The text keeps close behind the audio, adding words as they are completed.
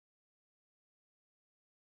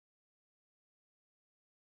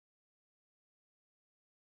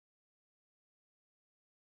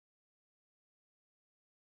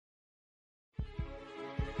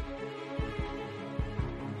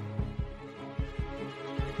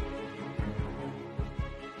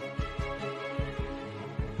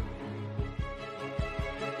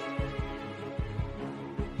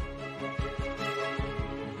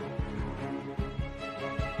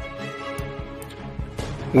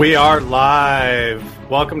We are live.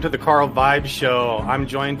 Welcome to the Carl Vibe Show. I'm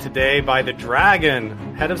joined today by the Dragon,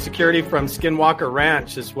 head of security from Skinwalker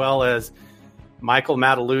Ranch, as well as Michael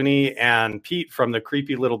Mataluni and Pete from the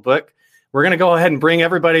Creepy Little Book. We're going to go ahead and bring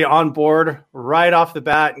everybody on board right off the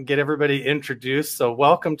bat and get everybody introduced. So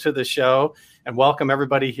welcome to the show, and welcome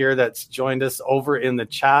everybody here that's joined us over in the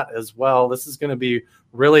chat as well. This is going to be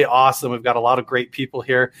really awesome. We've got a lot of great people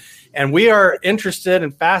here, and we are interested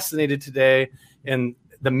and fascinated today in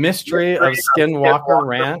the mystery of Skinwalker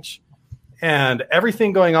Ranch and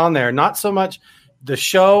everything going on there. Not so much the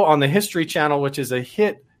show on the History Channel, which is a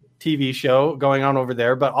hit TV show going on over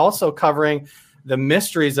there, but also covering the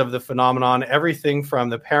mysteries of the phenomenon, everything from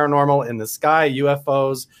the paranormal in the sky,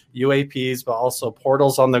 UFOs, UAPs, but also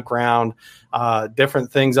portals on the ground,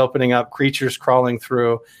 different things opening up, creatures crawling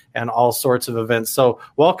through, and all sorts of events. So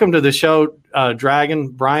welcome to the show, Dragon.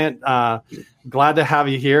 Bryant, glad to have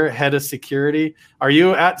you here, head of security. Are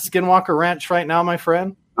you at Skinwalker Ranch right now, my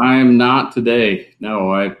friend? I am not today.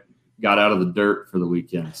 No, I got out of the dirt for the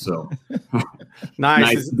weekend. So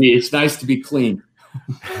nice. It's nice to be clean.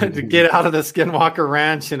 To get out of the Skinwalker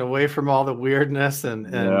Ranch and away from all the weirdness and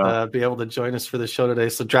be able to join us for the show today.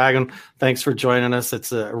 So Dragon, thanks for joining us.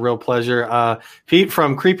 It's a real pleasure. Pete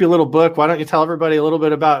from Creepy Little Book, why don't you tell everybody a little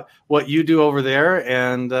bit about what you do over there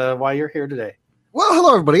and why you're here today? Well,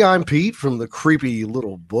 hello, everybody. I'm Pete from the Creepy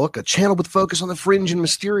Little Book, a channel with focus on the fringe and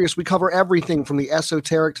mysterious. We cover everything from the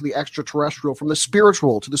esoteric to the extraterrestrial, from the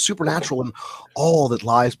spiritual to the supernatural, and all that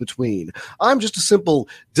lies between. I'm just a simple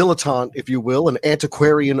dilettante, if you will, an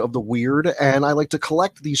antiquarian of the weird, and I like to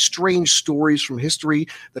collect these strange stories from history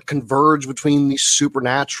that converge between the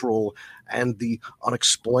supernatural and the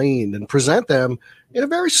unexplained and present them in a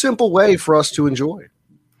very simple way for us to enjoy.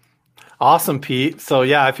 Awesome, Pete. So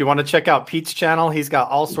yeah, if you want to check out Pete's channel, he's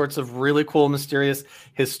got all sorts of really cool, mysterious,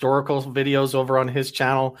 historical videos over on his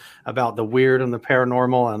channel about the weird and the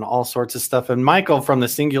paranormal and all sorts of stuff. And Michael from the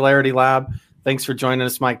Singularity Lab, thanks for joining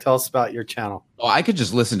us, Mike. Tell us about your channel. Oh, I could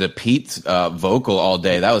just listen to Pete's vocal all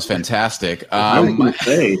day. That was fantastic. I was gonna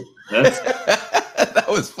say, that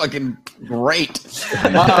was fucking great.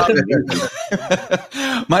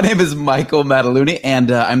 My name is Michael Mataluni,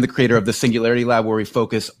 and I'm the creator of the Singularity Lab, where we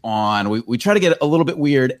focus on, we try to get a little bit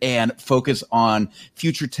weird and focus on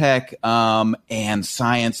future tech and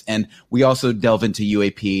science. And we also delve into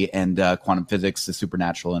UAP and quantum physics, the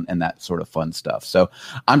supernatural, and that sort of fun stuff. So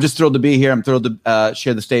I'm just thrilled to be here. I'm thrilled to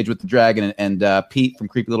share the stage with the Dragon and Pete from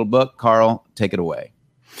Creepy Little Book. Carl, take it away.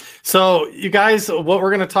 So you guys, what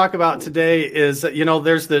we're going to talk about today is,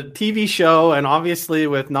 there's the TV show, and obviously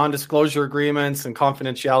with non-disclosure agreements and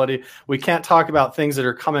confidentiality, we can't talk about things that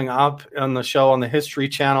are coming up on the show on the History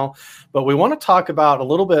Channel, but we want to talk about a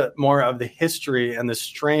little bit more of the history and the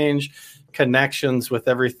strange connections with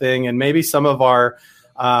everything, and maybe some of our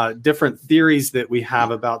different theories that we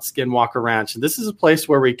have about Skinwalker Ranch. And this is a place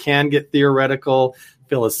where we can get theoretical,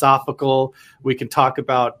 philosophical. We can talk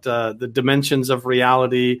about the dimensions of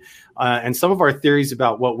reality and some of our theories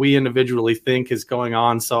about what we individually think is going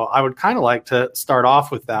on. So I would kind of like to start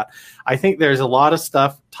off with that. I think there's a lot of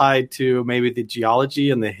stuff tied to maybe the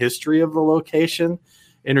geology and the history of the location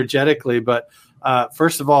energetically. But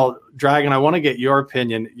first of all, Dragon, I want to get your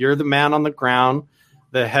opinion. You're the man on the ground,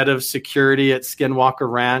 the head of security at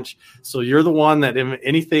Skinwalker Ranch. So you're the one that if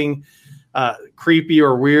anything creepy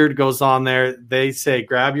or weird goes on there, they say,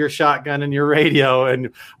 grab your shotgun and your radio, and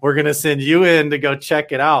we're going to send you in to go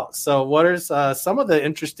check it out. So what are some of the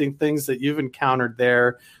interesting things that you've encountered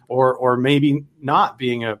there, or maybe not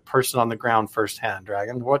being a person on the ground firsthand,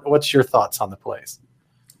 Dragon? What's your thoughts on the place?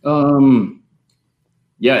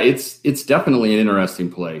 Yeah, it's definitely an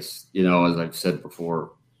interesting place. As I've said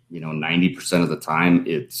before, 90% of the time,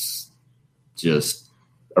 it's just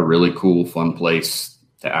a really cool, fun place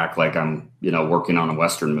to act like I'm, working on a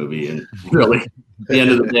Western movie. And really, at the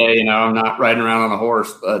end of the day, I'm not riding around on a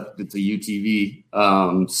horse, but it's a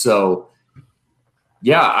UTV. So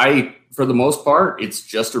yeah, for the most part, it's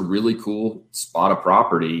just a really cool spot of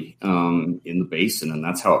property in the basin. And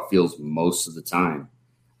that's how it feels most of the time.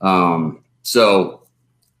 So,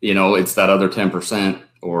 it's that other 10%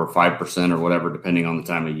 or 5% or whatever, depending on the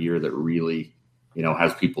time of year, that really,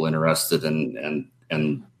 has people interested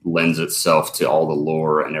and lends itself to all the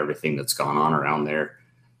lore and everything that's gone on around there.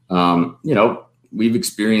 We've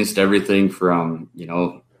experienced everything from,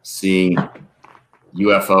 seeing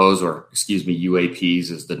UFOs, or UAPs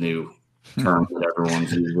is the new term that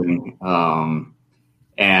everyone's using.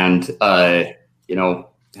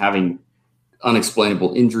 Having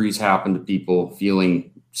unexplainable injuries happen to people,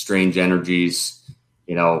 feeling strange energies,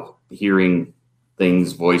 hearing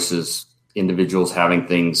things, voices individuals having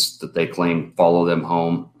things that they claim follow them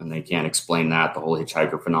home, and they can't explain that, the whole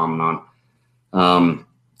hitchhiker phenomenon.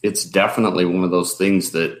 It's definitely one of those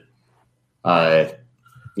things that,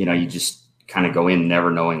 you just kind of go in never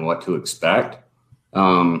knowing what to expect.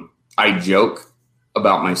 I joke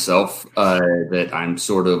about myself that I'm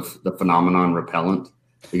sort of the phenomenon repellent,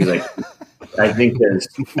 because I think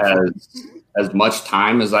as much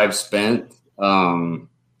time as I've spent on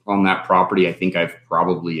that property, I think I've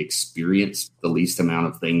probably experienced the least amount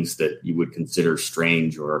of things that you would consider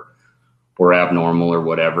strange or abnormal or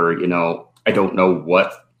whatever. I don't know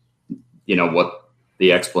what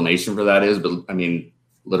the explanation for that is, but I mean,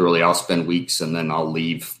 literally I'll spend weeks and then I'll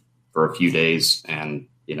leave for a few days, and,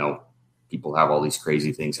 people have all these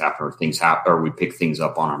crazy things happen, or we pick things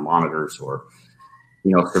up on our monitors, or,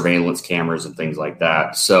 surveillance cameras and things like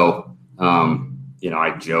that. So,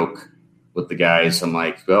 I joke with the guys. I'm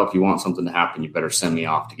like, well, if you want something to happen, you better send me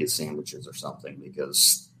off to get sandwiches or something,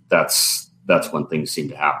 because that's when things seem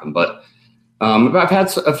to happen. But I've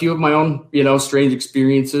had a few of my own, strange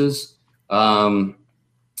experiences. I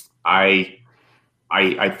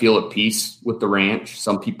feel at peace with the ranch.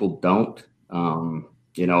 Some people don't,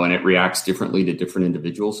 and it reacts differently to different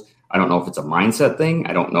individuals. I don't know if it's a mindset thing.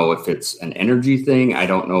 I don't know if it's an energy thing. I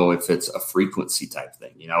don't know if it's a frequency type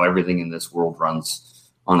thing. Everything in this world runs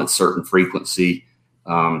on a certain frequency.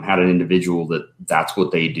 Had an individual that's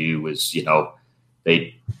what they do is,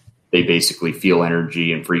 they basically feel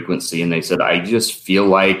energy and frequency. And they said, I just feel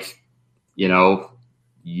like,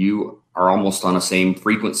 you are almost on the same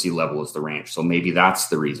frequency level as the ranch. So maybe that's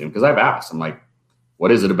the reason. Because I've asked, I'm like,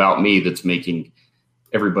 what is it about me that's making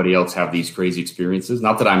everybody else have these crazy experiences?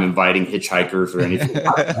 Not that I'm inviting hitchhikers or anything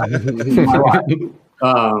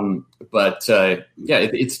but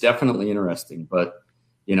it's definitely interesting. But,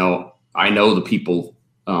 I know the people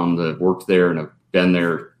that worked there and have been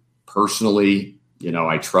there personally.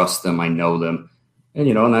 I trust them. I know them. And,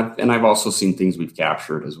 and I've also seen things we've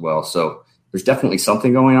captured as well. So there's definitely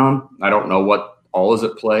something going on. I don't know what all is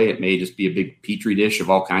at play. It may just be a big petri dish of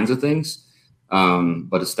all kinds of things.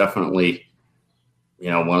 But it's definitely,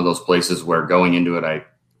 one of those places where going into it, I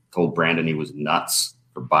told Brandon he was nuts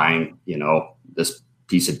for buying, this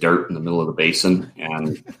piece of dirt in the middle of the basin.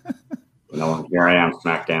 And, here I am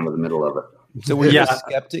smack dab in the middle of it. So were you a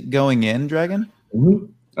skeptic going in, Dragon? Mm-hmm.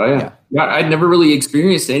 Oh, yeah. I'd never really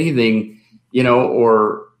experienced anything,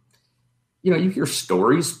 or, you hear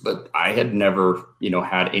stories, but I had never,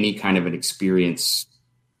 had any kind of an experience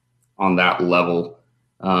on that level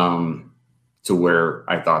to where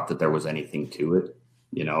I thought that there was anything to it,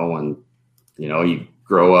 and, you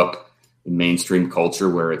grow up in mainstream culture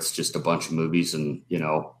where it's just a bunch of movies and,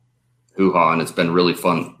 hoo-ha, and it's been really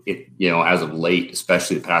fun, as of late,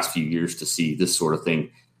 especially the past few years, to see this sort of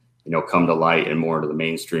thing, come to light and more to the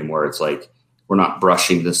mainstream, where it's like, we're not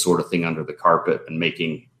brushing this sort of thing under the carpet and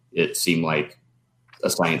making it seem like a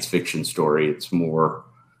science fiction story. It's more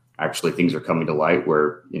actually things are coming to light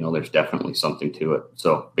where, there's definitely something to it.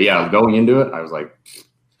 So, but yeah, going into it, I was like,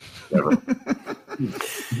 whatever.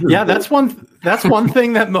 Yeah, that's one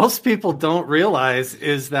thing that most people don't realize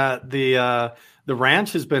is that the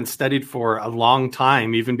ranch has been studied for a long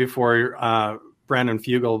time, even before Brandon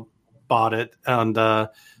Fugel bought it, and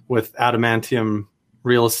with Adamantium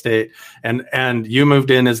Real Estate, and you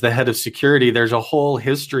moved in as the head of security. There's a whole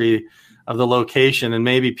history of the location, and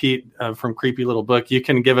maybe Pete from Creepy Little Book, you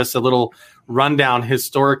can give us a little rundown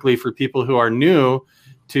historically for people who are new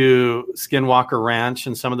to Skinwalker Ranch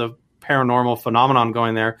and some of the paranormal phenomenon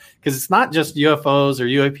going there, because it's not just UFOs or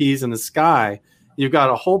UAPs in the sky. You've got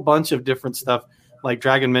a whole bunch of different stuff, like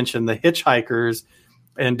Dragon mentioned, the hitchhikers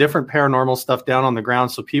and different paranormal stuff down on the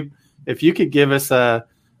ground. So people, if you could give us a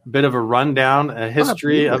bit of a rundown, a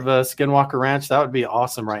history of Skinwalker Ranch, that would be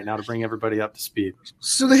awesome right now to bring everybody up to speed.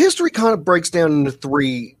 So the history kind of breaks down into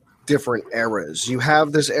three different eras. You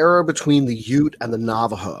have this era between the Ute and the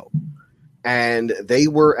Navajo, and they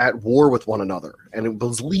were at war with one another. And it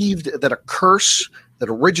was believed that a curse that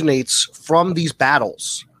originates from these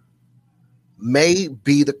battles may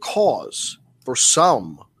be the cause for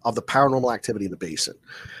some of the paranormal activity in the basin.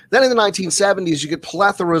 Then in the 1970s, you get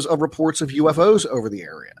plethoras of reports of UFOs over the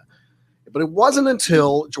area. But it wasn't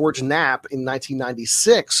until George Knapp in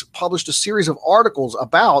 1996 published a series of articles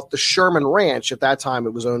about the Sherman Ranch. At that time,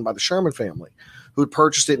 it was owned by the Sherman family, who had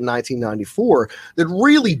purchased it in 1994, that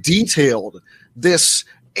really detailed this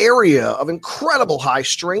area of incredible high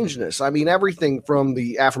strangeness. I mean, everything from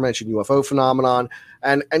the aforementioned UFO phenomenon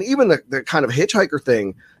and even the kind of hitchhiker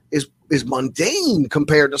thing is mundane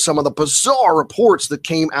compared to some of the bizarre reports that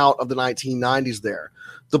came out of the 1990s there.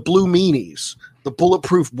 The Blue Meanies, the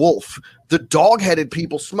bulletproof wolf, the dog-headed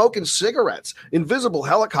people smoking cigarettes, invisible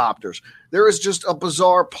helicopters. There is just a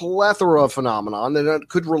bizarre plethora of phenomenon that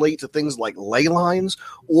could relate to things like ley lines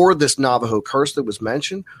or this Navajo curse that was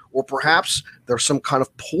mentioned, or perhaps there's some kind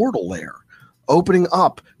of portal there opening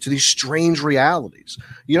up to these strange realities.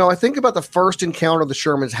 I think about the first encounter the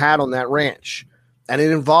Shermans had on that ranch, and it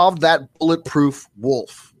involved that bulletproof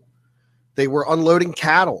wolf. They were unloading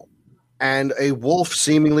cattle, and a wolf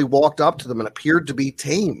seemingly walked up to them and appeared to be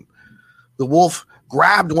tame. The wolf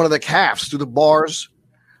grabbed one of the calves through the bars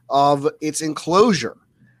of its enclosure,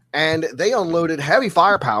 and they unloaded heavy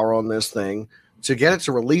firepower on this thing to get it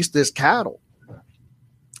to release this cattle.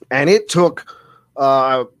 And it took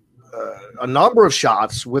a number of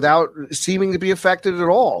shots without seeming to be affected at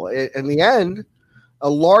all. In the end, a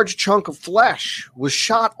large chunk of flesh was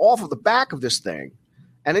shot off of the back of this thing,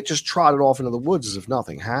 and it just trotted off into the woods as if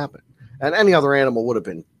nothing happened. And any other animal would have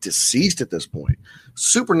been deceased at this point.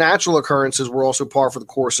 Supernatural occurrences were also par for the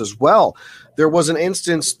course as well. There was an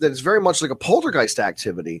instance that is very much like a poltergeist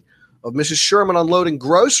activity of Mrs. Sherman unloading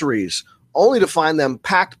groceries, only to find them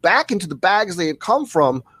packed back into the bags they had come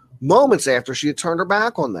from moments after she had turned her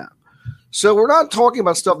back on them. So we're not talking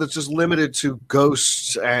about stuff that's just limited to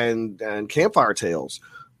ghosts and campfire tales,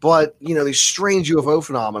 but these strange UFO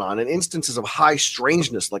phenomenon and instances of high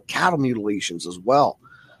strangeness like cattle mutilations as well.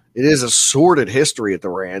 It is a sordid history at the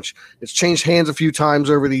ranch. It's changed hands a few times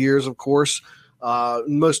over the years, of course,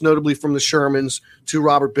 most notably from the Shermans to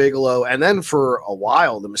Robert Bigelow, and then for a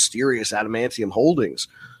while, the mysterious Adamantium Holdings,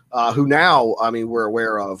 who now, we're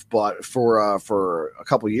aware of, but for a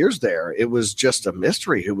couple of years there, it was just a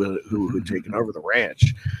mystery who had taken over the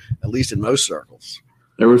ranch, at least in most circles.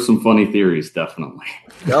 There were some funny theories, definitely.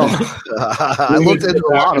 I looked into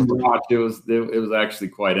a lot of them. It was actually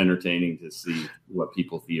quite entertaining to see what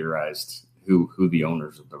people theorized who the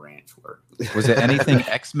owners of the ranch were. Was it anything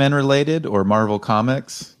X-Men related or Marvel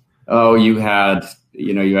Comics? Oh, you had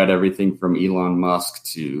everything from Elon Musk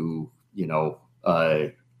to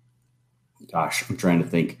I'm trying to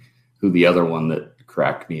think who the other one that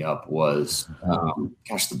cracked me up was.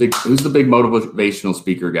 Who's the big motivational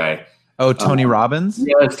speaker guy? Oh, Tony Robbins?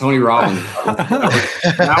 Yeah, it's Tony Robbins.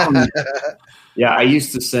 That one, yeah, I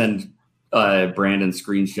used to send Brandon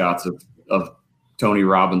screenshots of Tony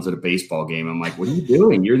Robbins at a baseball game. I'm like, what are you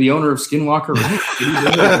doing? You're the owner of Skinwalker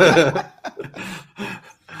Ranch.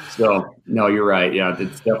 So, no, you're right. Yeah,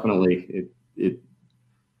 it's definitely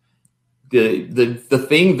the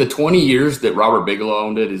thing, the 20 years that Robert Bigelow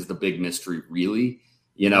owned it is the big mystery, really,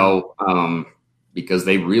 because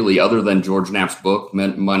they really, other than George Knapp's book,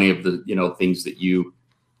 meant money of the, things that you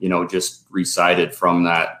just recited from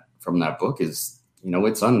that book is,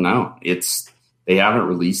 it's unknown. They haven't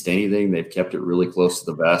released anything. They've kept it really close to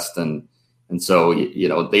the vest. And so,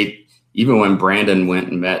 they, even when Brandon went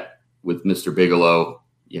and met with Mr. Bigelow,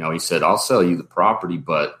 he said, I'll sell you the property,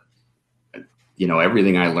 but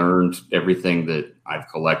everything I learned, everything that I've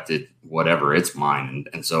collected, whatever, it's mine.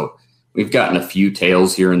 And so we've gotten a few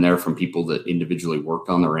tales here and there from people that individually worked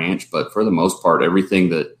on the ranch, but for the most part, everything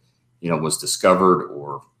that, was discovered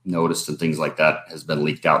or noticed and things like that has been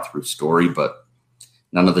leaked out through story, but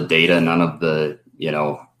none of the data, none of the,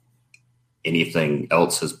 anything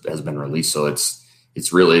else has been released. So it's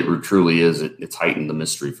really, it truly is. It's heightened the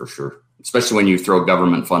mystery for sure, especially when you throw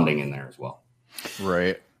government funding in there as well.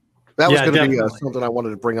 Right. That was going to be something I wanted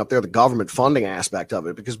to bring up there, the government funding aspect of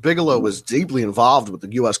it, because Bigelow was deeply involved with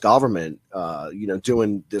the U.S. government,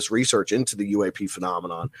 doing this research into the UAP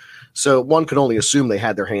phenomenon. So one could only assume they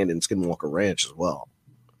had their hand in Skinwalker Ranch as well.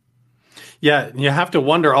 Yeah, you have to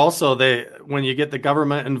wonder also, when you get the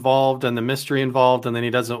government involved and the mystery involved, and then he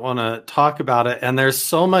doesn't want to talk about it, and there's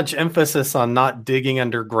so much emphasis on not digging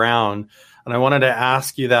underground. And I wanted to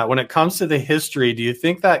ask you that when it comes to the history, do you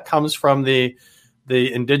think that comes from the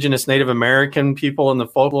indigenous Native American people in the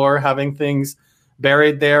folklore having things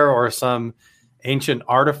buried there, or some ancient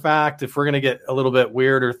artifact? If we're going to get a little bit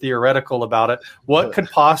weird or theoretical about it, what could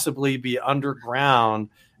possibly be underground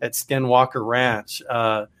at Skinwalker Ranch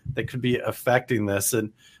that could be affecting this?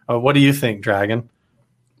 And what do you think, Dragon?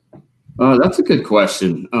 That's a good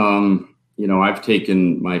question. I've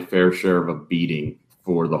taken my fair share of a beating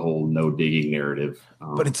for the whole no digging narrative.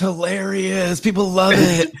 But it's hilarious. People love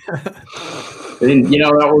it. And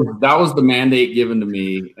that was the mandate given to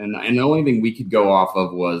me, and the only thing we could go off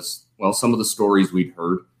of was, well, some of the stories we'd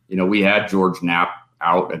heard. We had George Knapp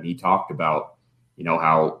out, and he talked about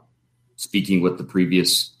how, speaking with the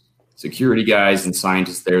previous security guys and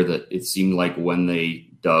scientists there, that it seemed like when they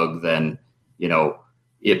dug, then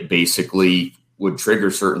it basically would trigger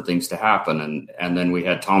certain things to happen. And then we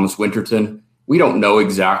had Thomas Winterton, we don't know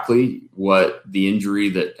exactly what the injury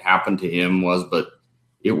that happened to him was, but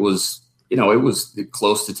it was, it was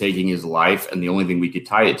close to taking his life. And the only thing we could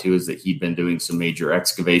tie it to is that he'd been doing some major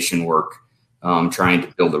excavation work, trying to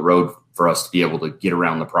build a road for us to be able to get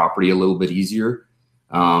around the property a little bit easier.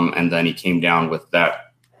 And then he came down with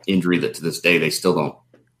that injury that to this day, they still don't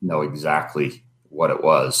know exactly what it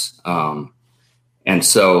was. And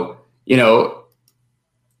so,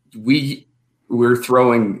 we're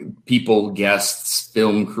throwing people, guests,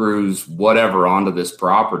 film crews, whatever onto this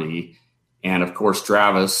property. And of course,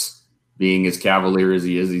 Travis, being as cavalier as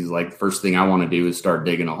he is, he's like, first thing I want to do is start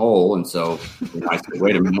digging a hole. And so I said,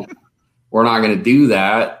 wait a minute, we're not going to do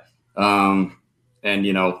that. And,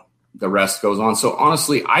 the rest goes on. So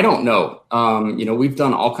honestly, I don't know. We've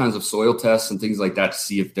done all kinds of soil tests and things like that to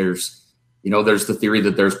see if there's the theory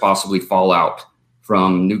that there's possibly fallout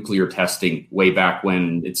from nuclear testing way back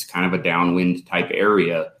when it's kind of a downwind type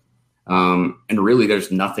area. And really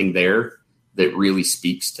there's nothing there that really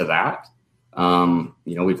speaks to that.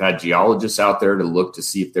 We've had geologists out there to look to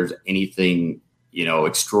see if there's anything,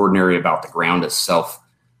 extraordinary about the ground itself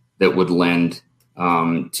that would lend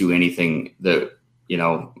to anything that,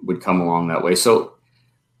 would come along that way. So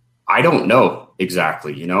I don't know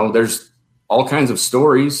exactly, there's all kinds of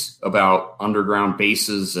stories about underground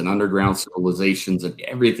bases and underground civilizations and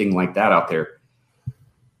everything like that out there.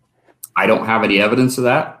 I don't have any evidence of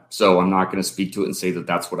that, so I'm not going to speak to it and say that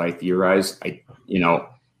that's what I theorize.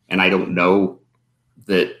 And I don't know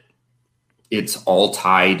that it's all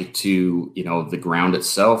tied to, the ground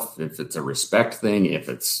itself, if it's a respect thing, if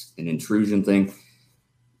it's an intrusion thing.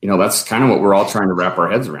 That's kind of what we're all trying to wrap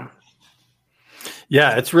our heads around.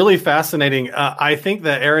 Yeah, it's really fascinating. I think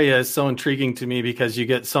the area is so intriguing to me because you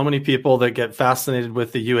get so many people that get fascinated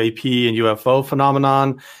with the UAP and UFO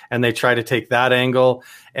phenomenon, and they try to take that angle.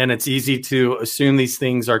 And it's easy to assume these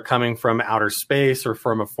things are coming from outer space or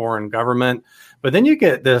from a foreign government. But then you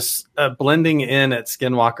get this blending in at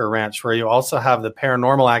Skinwalker Ranch, where you also have the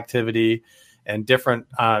paranormal activity and different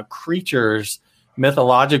creatures,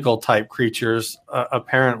 mythological type creatures,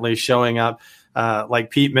 apparently showing up. Like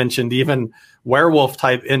Pete mentioned, even werewolf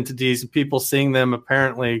type entities, and people seeing them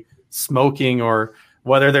apparently smoking, or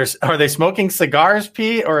whether are they smoking cigars,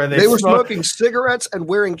 Pete, or are they were smoking cigarettes and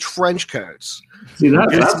wearing trench coats. See,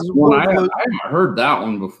 that's one I haven't heard that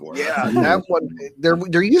one before. Yeah, that one.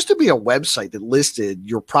 There used to be a website that listed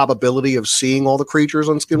your probability of seeing all the creatures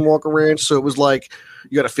on Skinwalker Ranch. So it was like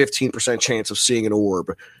you had a 15% chance of seeing an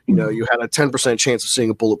orb. You had a 10% chance of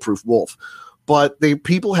seeing a bulletproof wolf. But the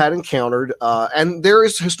people had encountered, and there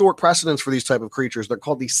is historic precedence for these type of creatures. They're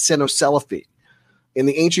called the Cynocephali. And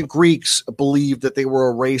the ancient Greeks believed that they were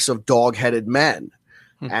a race of dog-headed men.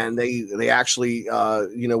 And they actually,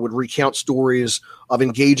 would recount stories of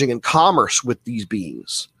engaging in commerce with these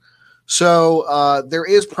beings. So there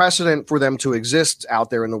is precedent for them to exist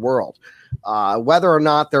out there in the world. Whether or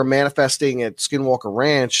not they're manifesting at Skinwalker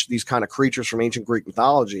Ranch, these kind of creatures from ancient Greek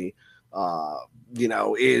mythology,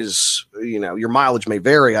 your mileage may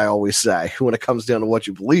vary, I always say, when it comes down to what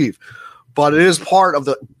you believe. But it is part of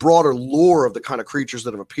the broader lore of the kind of creatures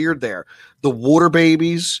that have appeared there. The water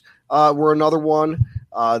babies were another one.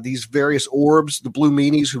 These various orbs, the blue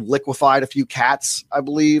meanies who liquefied a few cats, I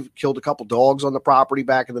believe, killed a couple dogs on the property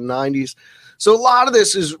back in the 90s. So a lot of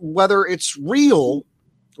this is whether it's real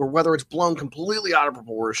or whether it's blown completely out of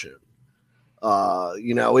proportion.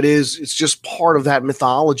 It's just part of that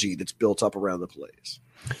mythology that's built up around the place.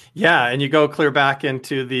 Yeah, and you go clear back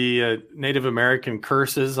into the Native American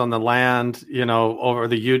curses on the land, over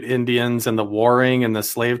the Ute Indians and the warring and the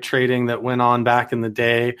slave trading that went on back in the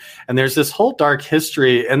day. And there's this whole dark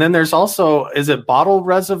history. And then there's also, is it Bottle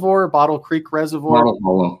Creek Reservoir?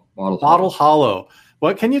 Bottle Hollow.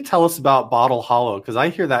 What can you tell us about Bottle Hollow? Because I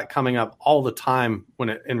hear that coming up all the time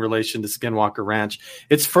in relation to Skinwalker Ranch.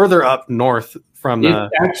 It's further up north from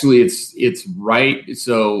the. Actually, it's right.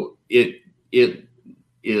 So it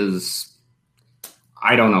is.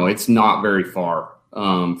 I don't know. It's not very far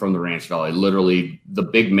from the Ranch Valley. Literally, the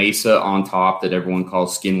big mesa on top that everyone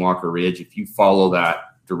calls Skinwalker Ridge. If you follow that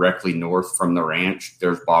directly north from the ranch,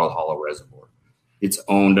 there's Bottle Hollow Reservoir. It's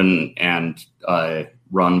owned and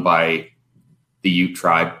run by the Ute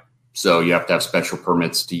tribe. So you have to have special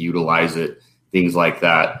permits to utilize it, things like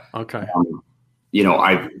that. Okay.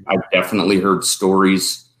 I've definitely heard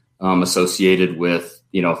stories associated with,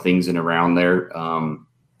 things in around there.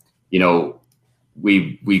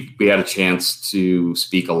 We had a chance to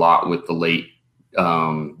speak a lot with the late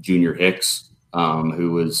Junior Hicks,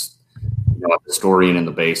 who was a historian in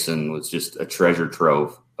the basin, was just a treasure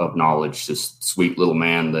trove of knowledge, just sweet little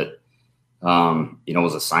man that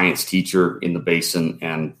was a science teacher in the basin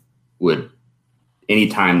and would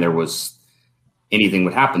anytime there was anything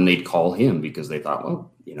would happen, they'd call him because they thought,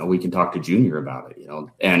 well, we can talk to Junior about it,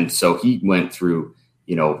 And so he went through,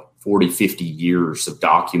 40, 50 years of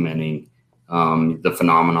documenting the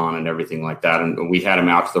phenomenon and everything like that. And we had him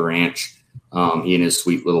out to the ranch. He and his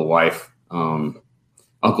sweet little wife,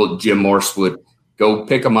 Uncle Jim Morse, would go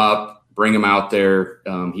pick him up, bring him out there.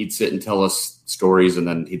 He'd sit and tell us stories, and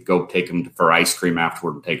then he'd go take him for ice cream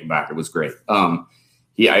afterward and take him back. It was great.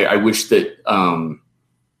 I wish that,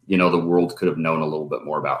 the world could have known a little bit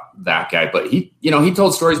more about that guy, but he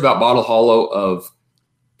told stories about Bottle Hollow of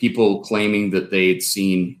people claiming that they'd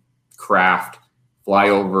seen craft fly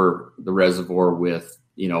over the reservoir with,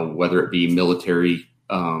 whether it be military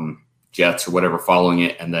jets or whatever following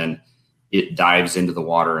it, and then it dives into the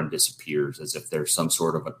water and disappears as if there's some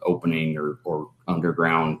sort of an opening or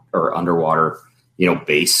underground or underwater,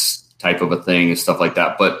 base type of a thing and stuff like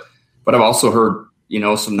that. But I've also heard,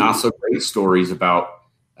 some not so great stories about,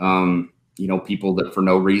 people that for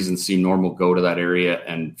no reason seem normal go to that area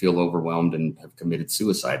and feel overwhelmed and have committed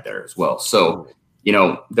suicide there as well. So,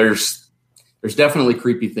 there's definitely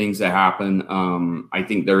creepy things that happen. I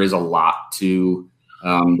think there is a lot to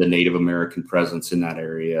the Native American presence in that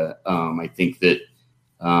area. I think that,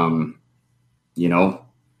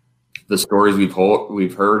 the stories we've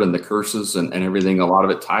heard and the curses and everything, a lot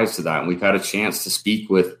of it ties to that. And we've had a chance to speak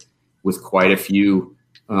with quite a few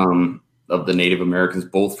of the Native Americans,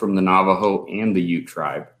 both from the Navajo and the Ute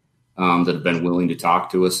tribe, that have been willing to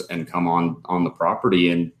talk to us and come on the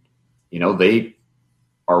property. And, they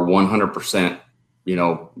are 100%,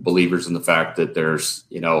 believers in the fact that there's,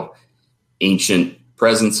 ancient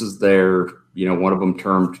presences there. One of them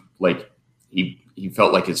termed like he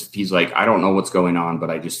felt like he's like, I don't know what's going on, but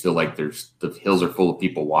I just feel like the hills are full of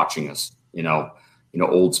people watching us,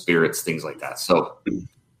 old spirits, things like that. So at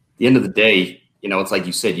the end of the day, it's like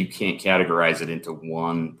you said, you can't categorize it into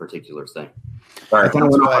one particular thing. Sorry,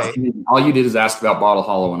 all you did is ask about Bottle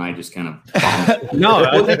Hollow, and I just kind of No,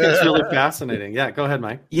 I think it's really fascinating. Yeah, go ahead,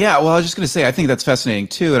 Mike. Yeah, well, I was just going to say, I think that's fascinating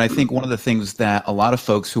too, and I think one of the things that a lot of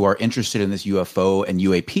folks who are interested in this UFO and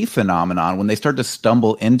UAP phenomenon, when they start to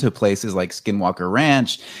stumble into places like Skinwalker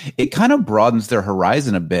Ranch, it kind of broadens their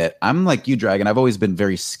horizon a bit. I'm like you, Dragon. I've always been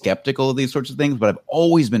very skeptical of these sorts of things, but I've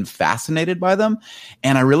always been fascinated by them,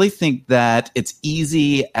 and I really think that it's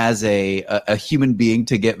easy as a human being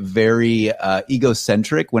to get very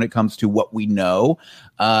egocentric when it comes to what we know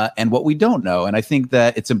and what we don't know. And I think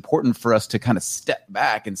that it's important for us to kind of step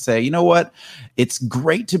back and say, you know what, it's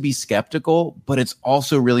great to be skeptical, but it's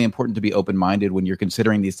also really important to be open-minded when you're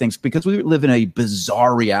considering these things, because we live in a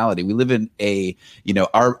bizarre reality. We live in a,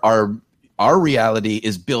 our reality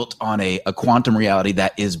is built on a quantum reality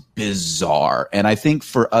that is bizarre. And I think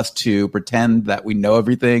for us to pretend that we know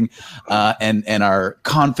everything and our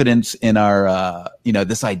confidence in our,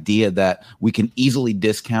 this idea that we can easily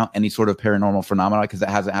discount any sort of paranormal phenomena because it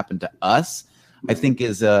hasn't happened to us, I think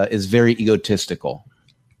is very egotistical.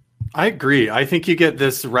 I agree. I think you get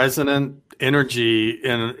this resonant energy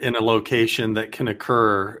in a location that can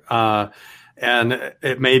occur. And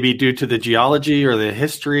it may be due to the geology or the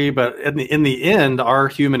history, but in the end, our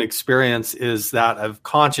human experience is that of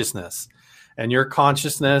consciousness. And your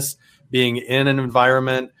consciousness being in an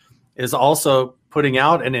environment is also putting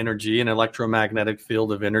out an energy, an electromagnetic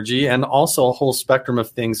field of energy, and also a whole spectrum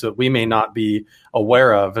of things that we may not be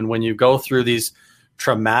aware of. And when you go through these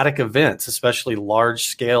traumatic events, especially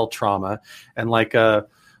large-scale trauma, and like a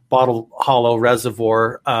Bottle Hollow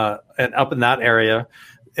Reservoir and up in that area,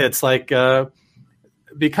 it's like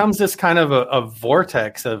becomes this kind of a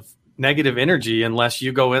vortex of negative energy unless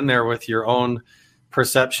you go in there with your own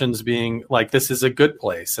perceptions being like, this is a good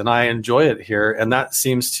place and I enjoy it here. And that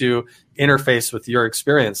seems to interface with your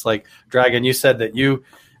experience. Like Dragon, you said that you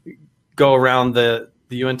go around the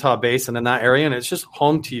Uintah Basin in that area and it's just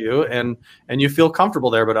home to you and you feel comfortable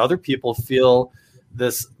there, but other people feel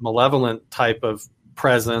this malevolent type of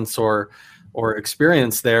presence or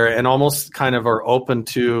experience there and almost kind of are open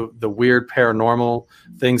to the weird paranormal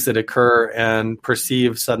things that occur and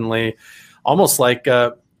perceive suddenly almost like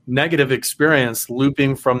a negative experience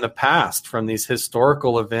looping from the past, from these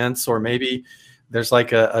historical events, or maybe there's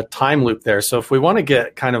like a time loop there. So if we want to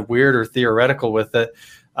get kind of weird or theoretical with it,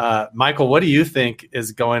 Michael, what do you think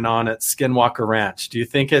is going on at Skinwalker Ranch? Do you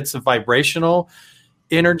think it's a vibrational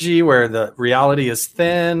energy where the reality is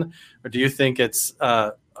thin, or do you think it's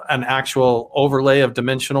an actual overlay of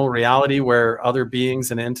dimensional reality where other beings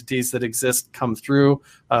and entities that exist come through?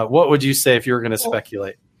 What would you say if you were going to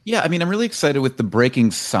speculate? Yeah, I mean, I'm really excited with the breaking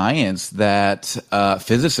science that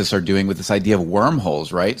physicists are doing with this idea of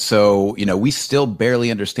wormholes, right? So, we still barely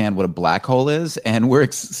understand what a black hole is, and we're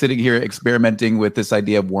sitting here experimenting with this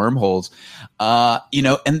idea of wormholes,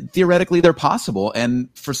 and theoretically they're possible. And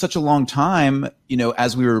for such a long time,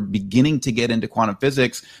 as we were beginning to get into quantum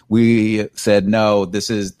physics, we said, no, this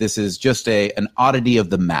is just an oddity of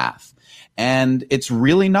the math. And it's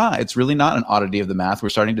really not. It's really not an oddity of the math. We're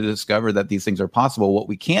starting to discover that these things are possible. What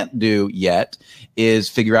we can't do yet is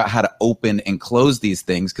figure out how to open and close these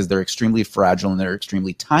things because they're extremely fragile and they're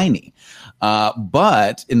extremely tiny.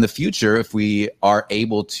 But in the future, if we are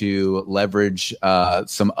able to leverage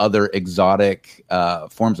some other exotic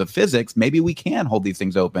forms of physics, maybe we can hold these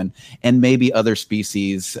things open, and maybe other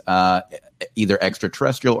species, either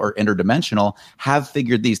extraterrestrial or interdimensional, have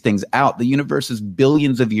figured these things out. The universe is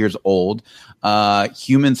billions of years old.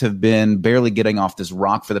 Humans have been barely getting off this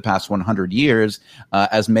rock for the past 100 years.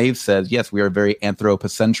 As Maeve says, yes, we are very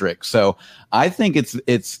anthropocentric. So I think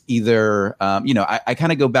it's either, I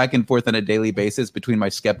kind of go back and forth on a daily basis between my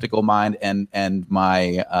skeptical mind and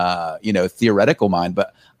my, theoretical mind.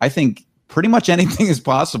 But I think pretty much anything is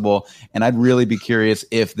possible. And I'd really be curious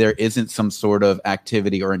if there isn't some sort of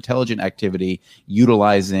activity or intelligent activity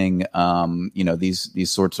utilizing,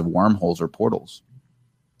 these sorts of wormholes or portals.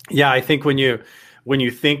 Yeah, I think when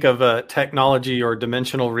you think of a technology or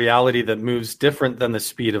dimensional reality that moves different than the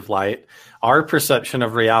speed of light, our perception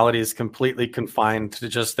of reality is completely confined to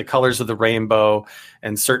just the colors of the rainbow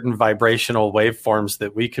and certain vibrational waveforms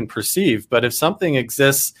that we can perceive. But if something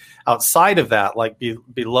exists outside of that, like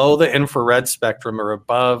below the infrared spectrum or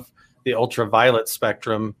above the ultraviolet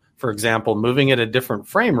spectrum, for example, moving at a different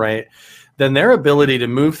frame rate, then their ability to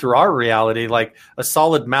move through our reality, like a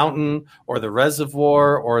solid mountain or the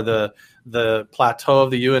reservoir or the plateau of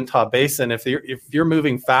the Uintah Basin, if you're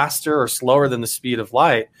moving faster or slower than the speed of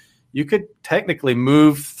light, you could technically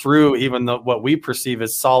move through even what we perceive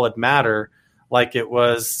as solid matter, like it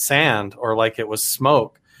was sand or like it was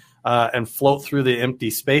smoke, and float through the empty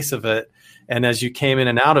space of it. And as you came in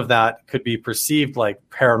and out of that, could be perceived like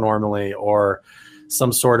paranormally or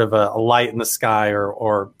some sort of a light in the sky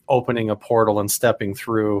or opening a portal and stepping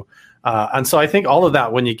through. And so I think all of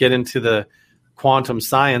that, when you get into the quantum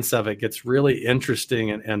science of it, gets really interesting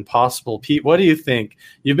and possible. Pete, what do you think?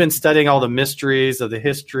 You've been studying all the mysteries of the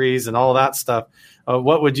histories and all that stuff.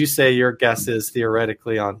 What would you say your guess is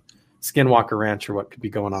theoretically on Skinwalker Ranch or what could be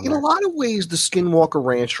going on in there? a lot of ways, the Skinwalker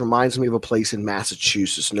Ranch reminds me of a place in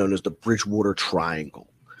Massachusetts known as the Bridgewater Triangle.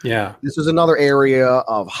 Yeah. This is another area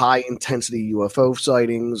of high intensity UFO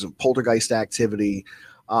sightings and poltergeist activity.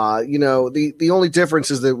 The only difference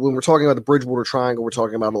is that when we're talking about the Bridgewater Triangle, we're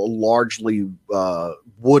talking about a largely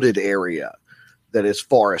wooded area that is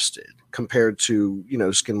forested compared to,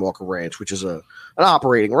 Skinwalker Ranch, which is an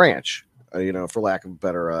operating ranch, for lack of a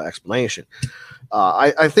better explanation.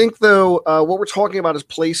 I think, though, what we're talking about is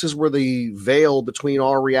places where the veil between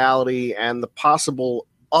our reality and the possible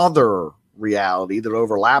other reality that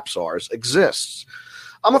overlaps ours exists.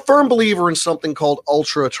 I'm a firm believer in something called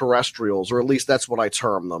ultra-terrestrials, or at least that's what I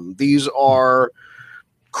term them. These are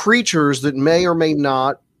creatures that may or may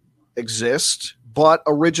not exist, but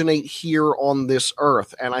originate here on this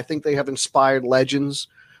earth. And I think they have inspired legends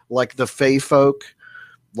like the Fae folk,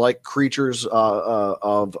 like creatures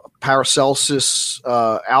of Paracelsus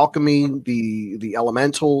alchemy, the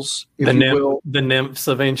elementals, if you will. The nymphs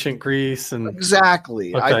of ancient Greece.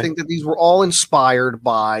 Exactly. Okay. I think that these were all inspired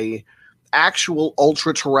by actual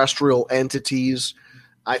ultra-terrestrial entities.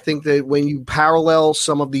 I think that when you parallel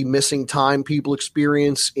some of the missing time people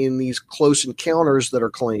experience in these close encounters that are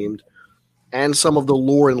claimed and some of the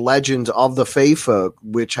lore and legends of the Fae folk,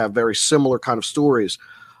 which have very similar kind of stories,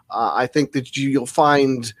 I think that you'll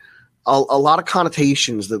find a lot of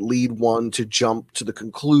connotations that lead one to jump to the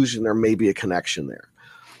conclusion there may be a connection there.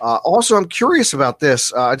 Also, I'm curious about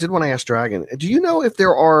this. I did want to ask Dragon, do you know if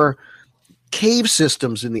there are cave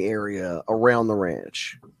systems in the area around the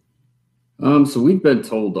ranch? So we've been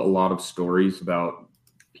told a lot of stories about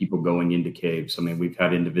people going into caves. I mean, we've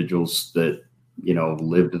had individuals that,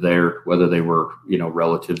 lived there, whether they were,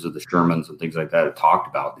 relatives of the Shermans and things like that, have talked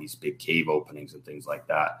about these big cave openings and things like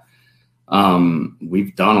that.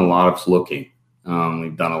 We've done a lot of looking.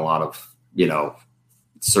 We've done a lot of,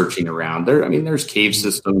 searching around there. I mean, there's cave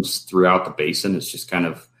systems throughout the basin. It's just kind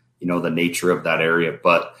of, the nature of that area.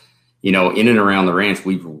 But, in and around the ranch,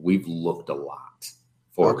 we've looked a lot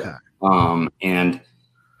for them. And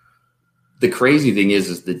the crazy thing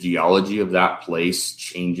is the geology of that place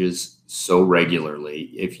changes so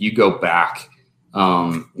regularly. If you go back,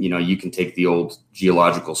 you can take the old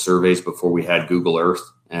geological surveys before we had Google Earth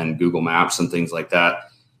and Google Maps and things like that.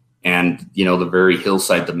 And, you know, the very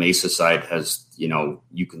hillside, the mesa side has, you know,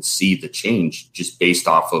 you can see the change just based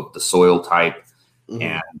off of the soil type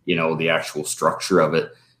and, you know, the actual structure of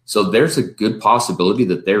it. So there's a good possibility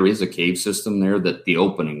that there is a cave system there, that the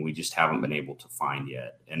opening we just haven't been able to find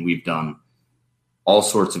yet. And we've done all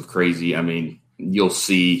sorts of crazy, I mean, you'll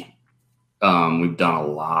see we've done a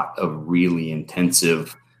lot of really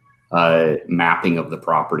intensive mapping of the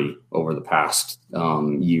property over the past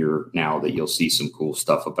year now that you'll see some cool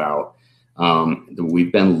stuff about.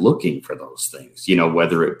 We've been looking for those things, you know,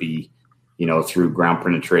 whether it be, you know, through ground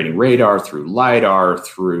penetrating radar, through LiDAR,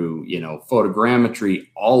 through, you know, photogrammetry,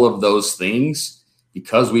 all of those things,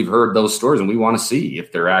 because we've heard those stories and we want to see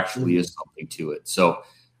if there actually is something to it. So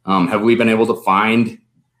have we been able to find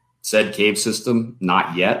said cave system?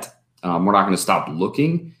 Not yet. We're not going to stop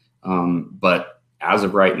looking. But as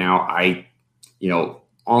of right now, you know,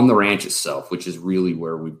 on the ranch itself, which is really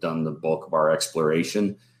where we've done the bulk of our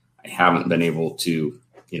exploration, I haven't been able to,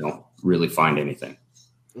 you know, really find anything.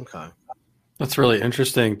 Okay. That's really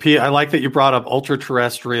interesting. Pete, I like that you brought up ultra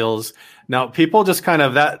terrestrials. Now, people just kind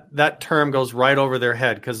of that term goes right over their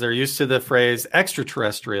head because they're used to the phrase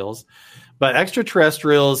extraterrestrials. But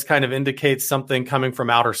extraterrestrials kind of indicates something coming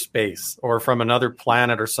from outer space or from another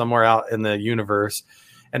planet or somewhere out in the universe.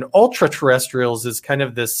 And ultra terrestrials is kind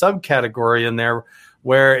of this subcategory in there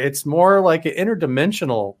where it's more like an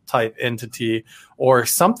interdimensional type entity or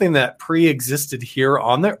something that pre-existed here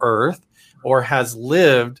on the Earth or has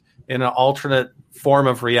lived in an alternate form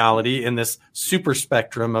of reality in this super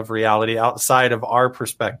spectrum of reality outside of our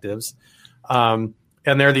perspectives. And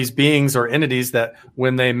there are these beings or entities that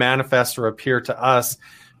when they manifest or appear to us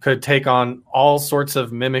could take on all sorts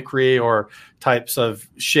of mimicry or types of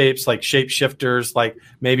shapes, like shapeshifters, like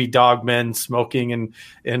maybe dogmen smoking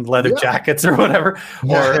in leather jackets or whatever,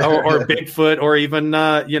 or Bigfoot, or even,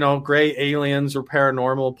 you know, gray aliens or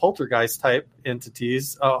paranormal poltergeist type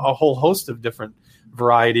entities, a whole host of different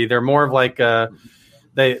variety. They're more of like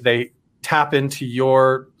they tap into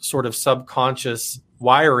your sort of subconscious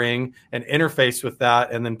wiring and interface with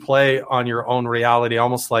that and then play on your own reality,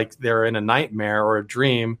 almost like they're in a nightmare or a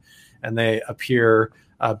dream, and they appear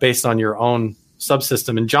based on your own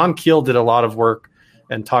subsystem. And John Keel did a lot of work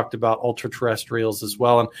and talked about ultra terrestrials as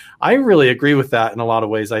well. And I really agree with that in a lot of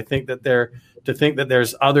ways. I think that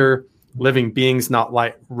there's other living beings not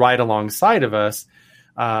like right alongside of us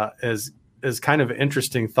is kind of an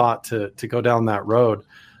interesting thought to go down that road.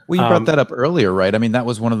 Well, you brought that up earlier, right? I mean, that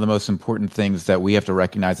was one of the most important things that we have to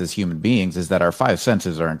recognize as human beings is that our five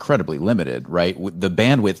senses are incredibly limited, right? The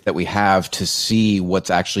bandwidth that we have to see what's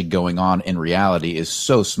actually going on in reality is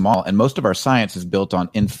so small. And most of our science is built on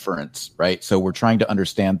inference, right? So we're trying to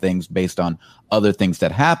understand things based on other things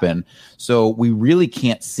that happen. So we really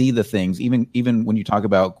can't see the things, even when you talk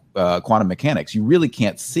about quantum mechanics, you really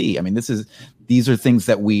can't see. I mean, these are things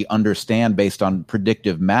that we understand based on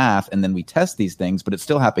predictive math, and then we test these things, but it's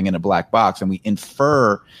still happening in a black box, and we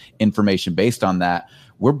infer information based on that.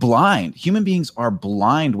 We're blind. Human beings are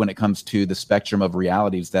blind when it comes to the spectrum of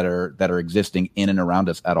realities that are existing in and around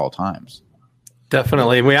us at all times.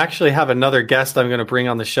 Definitely. And we actually have another guest I'm going to bring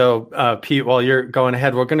on the show. Pete, while you're going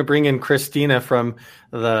ahead, we're going to bring in Christina from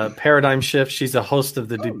the Paradigm Shift. She's a host of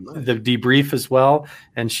the Debrief as well.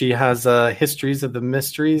 And she has histories of the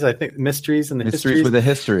mysteries, I think mysteries and the mysteries with the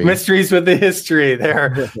history. Mysteries with the history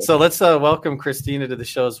there. So let's welcome Christina to the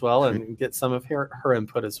show as well and get some of her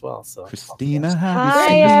input as well. So Christina,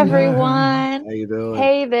 hi everyone. How you doing?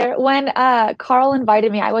 Hey there. When Carl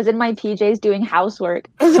invited me, I was in my PJs doing housework.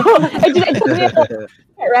 So it took me a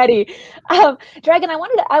get ready. Dragon, I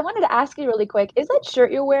wanted to ask you really quick. Is that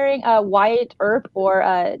shirt you're wearing Wyatt Earp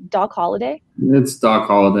or Doc Holliday? It's Doc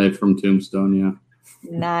Holliday from Tombstone, yeah.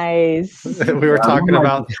 Nice. We were talking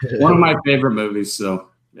about one of my favorite movies, so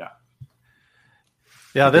yeah.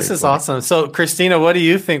 Yeah, this is awesome. So, Christina, what do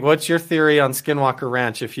you think? What's your theory on Skinwalker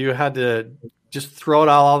Ranch? If you had to just throw it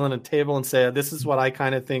all on the table and say, this is what I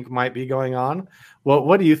kind of think might be going on,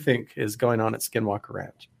 what do you think is going on at Skinwalker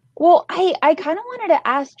Ranch? Well, I kind of wanted to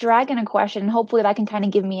ask Dragon a question. Hopefully that can kind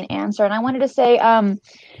of give me an answer. And I wanted to say,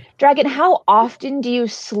 Dragon, how often do you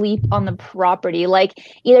sleep on the property? Like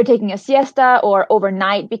either taking a siesta or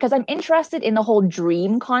overnight? Because I'm interested in the whole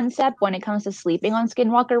dream concept when it comes to sleeping on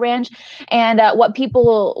Skinwalker Ranch and what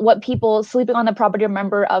people sleeping on the property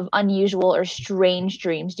remember of unusual or strange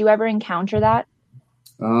dreams. Do you ever encounter that?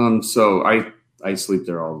 So I sleep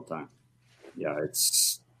there all the time. Yeah,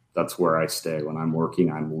 that's where I stay when I'm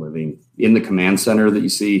working. I'm living in the command center that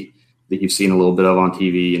you've seen a little bit of on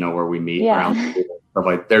TV, where we meet around the table.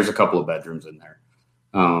 Like there's a couple of bedrooms in there.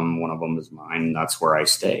 One of them is mine. That's where I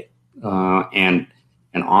stay. And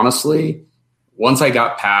honestly, once I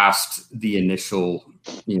got past the initial,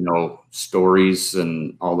 stories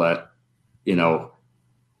and all that,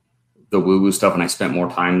 the woo-woo stuff, and I spent more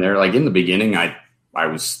time there. Like in the beginning, I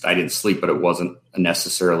didn't sleep, but it wasn't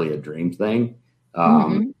necessarily a dream thing.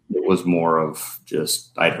 It was more of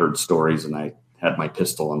just, I'd heard stories and I had my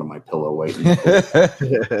pistol under my pillow waiting for,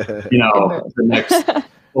 the next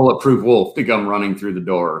bulletproof wolf to come running through the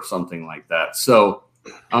door or something like that. So,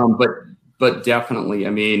 but definitely, I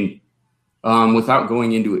mean, without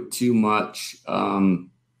going into it too much,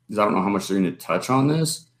 because I don't know how much they're going to touch on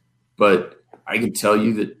this, but I can tell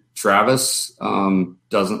you that Travis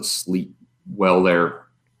doesn't sleep well there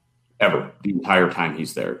ever the entire time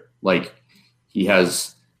he's there. Like, he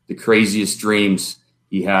has the craziest dreams.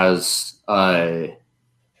 He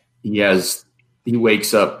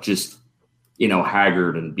wakes up just,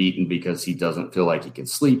 haggard and beaten because he doesn't feel like he can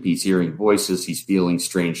sleep. He's hearing voices. He's feeling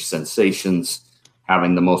strange sensations,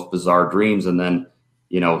 having the most bizarre dreams. And then,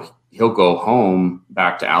 he'll go home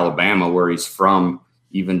back to Alabama where he's from,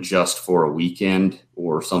 even just for a weekend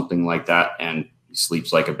or something like that. And he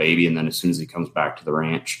sleeps like a baby. And then as soon as he comes back to the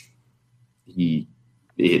ranch, it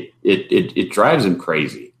drives him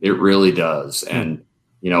crazy. It really does. And,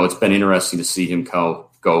 it's been interesting to see him go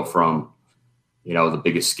from, the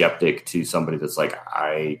biggest skeptic to somebody that's like,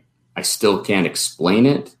 I still can't explain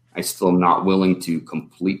it. I still am not willing to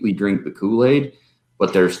completely drink the Kool-Aid,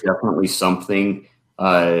 but there's definitely something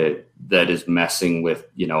that is messing with,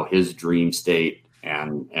 his dream state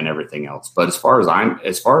and everything else. But as far as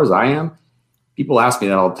I am, people ask me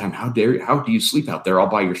that all the time. How do you sleep out there all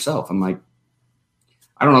by yourself? I'm like,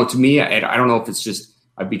 I don't know. To me, I don't know if it's just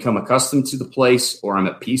I've become accustomed to the place, or I'm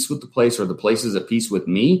at peace with the place, or the place is at peace with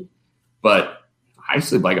me. But I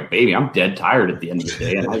sleep like a baby. I'm dead tired at the end of the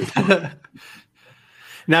day.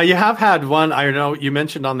 Now, you have had one, I know you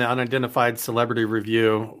mentioned on the Unidentified Celebrity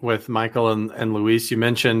Review with Michael and Luis, you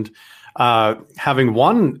mentioned having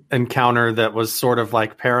one encounter that was sort of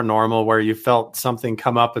like paranormal, where you felt something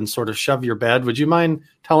come up and sort of shove your bed. Would you mind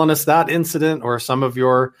telling us that incident or some of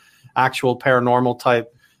your actual paranormal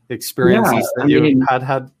type experiences that you had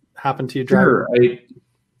happen to you? Sure.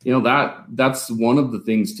 That's one of the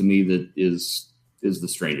things to me that is the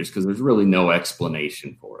strangest, because there's really no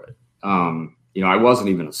explanation for it. I wasn't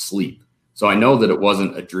even asleep. So I know that it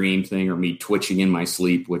wasn't a dream thing or me twitching in my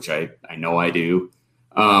sleep, which I know I do.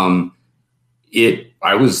 It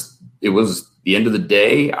was the end of the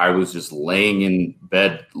day. I was just laying in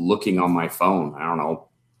bed looking on my phone. I don't know,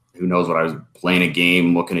 who knows what I was playing, a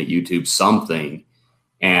game, looking at YouTube, something.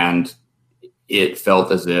 And it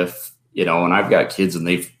felt as if, and I've got kids and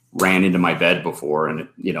they've ran into my bed before, and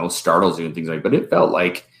it, startles you and things like that. But it felt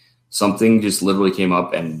like something just literally came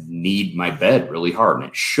up and kneed my bed really hard, and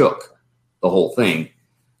it shook the whole thing.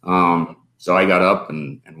 So I got up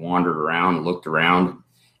and wandered around and looked around,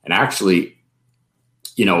 and actually,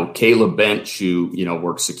 Caleb Bench, who,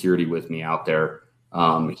 works security with me out there,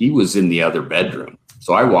 he was in the other bedroom.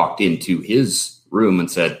 So I walked into his room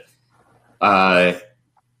and said, were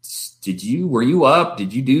you up?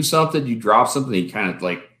 Did you do something? Did you drop something? He kind of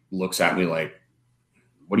like looks at me like,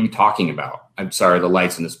 what are you talking about? I'm sorry, the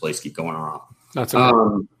lights in this place keep going on off. That's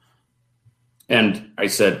okay. And I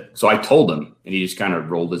said, so I told him, and he just kind of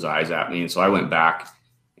rolled his eyes at me. And so I went back,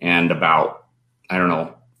 and about, 5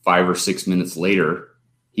 or 6 minutes later,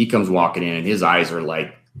 he comes walking in, and his eyes are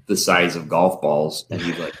like the size of golf balls. And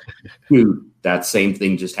he's like, dude, that same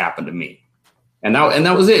thing just happened to me. And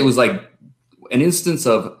that was it. It was like an instance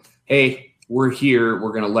of, hey, we're here,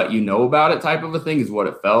 we're going to let you know about it type of a thing, is what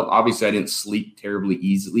it felt. Obviously, I didn't sleep terribly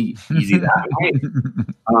easy that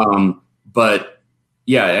night. But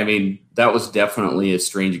yeah, that was definitely a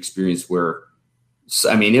strange experience where,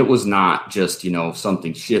 it was not just,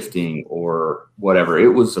 something shifting or whatever. It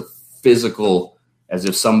was a physical, as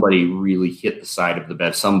if somebody really hit the side of the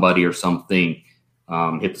bed, somebody or something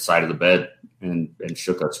hit the side of the bed and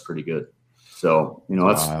shook us pretty good. So,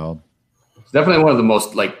 that's wild. It's definitely one of the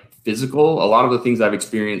most physical. A lot of the things I've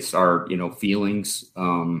experienced are, feelings,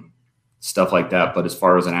 stuff like that. But as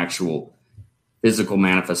far as an actual physical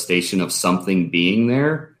manifestation of something being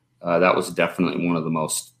there, that was definitely one of the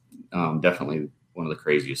most, definitely one of the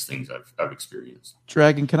craziest things I've experienced.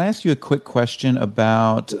 Dragon, can I ask you a quick question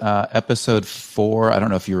about episode 4? I don't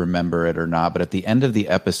know if you remember it or not, but at the end of the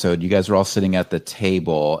episode, you guys were all sitting at the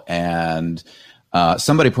table, and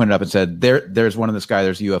somebody pointed up and said, there's one in the sky,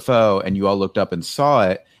 there's a UFO, and you all looked up and saw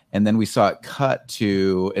it. And then we saw it cut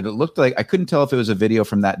to, and it looked like, I couldn't tell if it was a video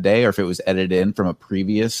from that day or if it was edited in from a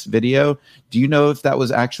previous video. Do you know if that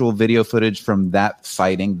was actual video footage from that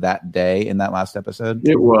sighting that day in that last episode?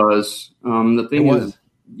 It was. The thing is,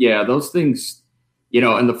 yeah, those things,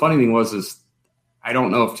 and the funny thing is I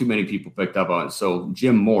don't know if too many people picked up on it. So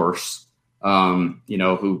Jim Morse,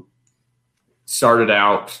 who started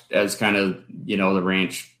out as kind of, the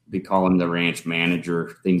ranch, they call him the ranch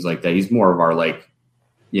manager, things like that. He's more of our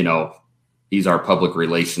he's our public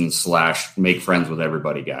relations / make friends with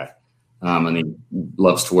everybody guy. And he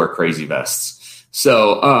loves to wear crazy vests.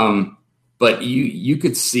 So, but you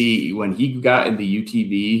could see when he got into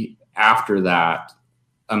UTV after that,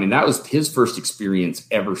 I mean, that was his first experience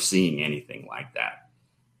ever seeing anything like that.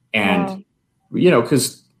 And,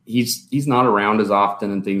 because he's not around as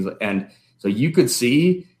often and things. And so you could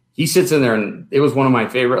see he sits in there, and it was one of my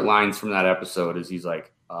favorite lines from that episode is he's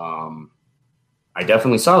like, I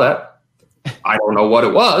definitely saw that. I don't know what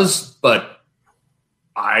it was, but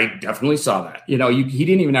I definitely saw that. He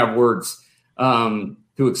didn't even have words to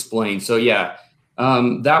explain. So,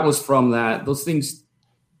 that was from that. Those things,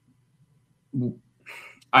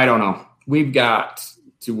 I don't know. We've got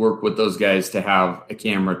to work with those guys to have a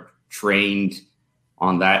camera trained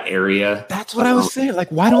on that area. That's what I was saying. Like,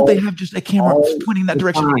 why don't they have just a camera pointing that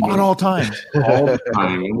direction at all times? All the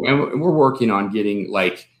time. And we're working on getting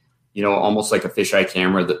almost like a fisheye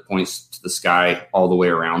camera that points to the sky all the way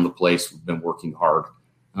around the place. We've been working hard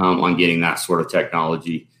on getting that sort of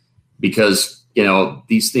technology because,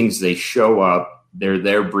 these things, they show up, they're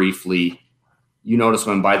there briefly. You notice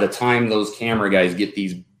when by the time those camera guys get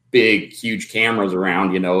these big, huge cameras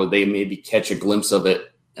around, they maybe catch a glimpse of it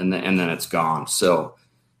and then it's gone. So,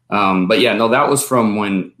 that was from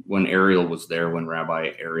when Ariel was there, when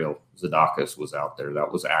Rabbi Ariel Zadakis was out there.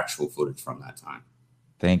 That was actual footage from that time.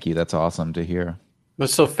 Thank you. That's awesome to hear.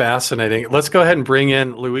 That's so fascinating. Let's go ahead and bring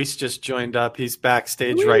in Luis. Just joined up. He's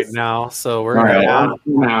backstage right now. So we're going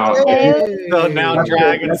So now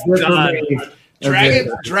Dragon's done.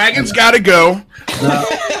 Dragon's got to go.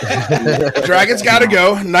 Dragon's got to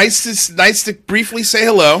go. Nice to briefly say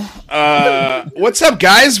hello. What's up,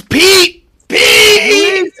 guys? Pete!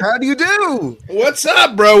 How do you do? What's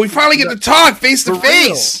up, bro? We finally get to talk face to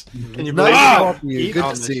face. Can you Nice to believe you. Good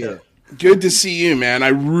to see you. Good to see you, man. I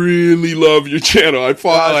really love your channel. I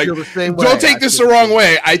feel the same way. Don't take this the wrong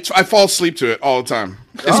way. I fall asleep to it all the time.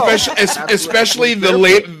 Especially the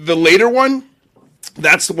later one.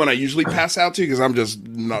 That's the one I usually pass out to because I'm just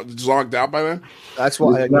not zonked out by then. That's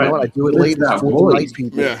why I do it late for night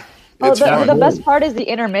people. Yeah. The best part is the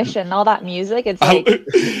intermission, all that music. It's like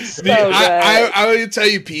so good. I will tell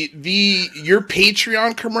you, Pete, your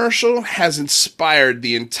Patreon commercial has inspired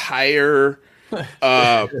the entire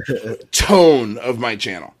tone of my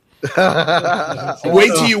channel.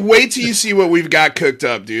 Wait till you see what we've got cooked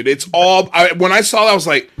up, dude. It's all when I saw that, I was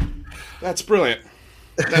like, that's brilliant.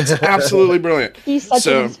 That's absolutely brilliant. He's such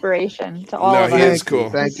an inspiration to all of us. He is cool.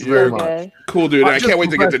 Thank you very much. Cool, dude. I can't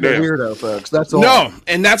wait to get to know you. Weirdo, folks. That's all. No,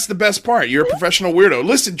 and that's the best part. You're a professional weirdo.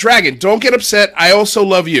 Listen, Dragon, don't get upset. I also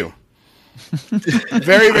love you.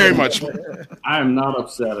 Very, very much. I am not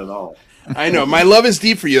upset at all. I know. My love is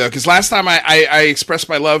deep for you, though, because last time I expressed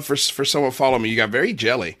my love for someone following me, you got very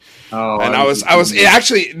jelly. Oh, and I was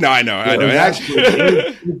actually, no, I know.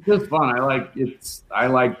 It's just fun. I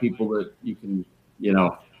like people that you can,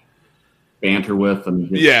 banter with and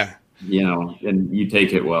just, and you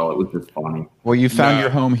take it well. It was just funny. Well, you found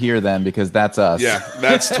your home here then, because that's us. Yeah,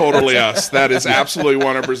 that's totally us. That is absolutely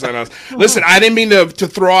 100% us. Listen, I didn't mean to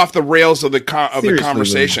throw off the rails of the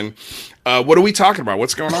conversation. What are we talking about?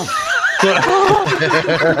 What's going on?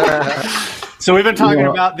 So we've been talking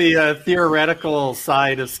about the theoretical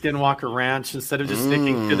side of Skinwalker Ranch. Instead of just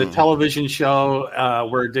sticking to the television show,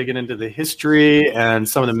 we're digging into the history and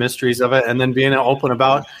some of the mysteries of it, and then being open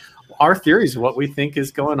about our theories of what we think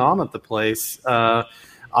is going on at the place.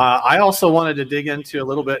 I also wanted to dig into a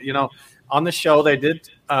little bit, on the show they did,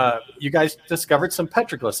 you guys discovered some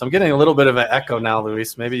petroglyphs. I'm getting a little bit of an echo now,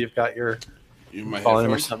 Luis. Maybe you've got your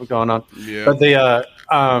volume or something going on. Yeah. But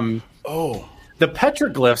the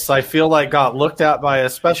petroglyphs, I feel like, got looked at by a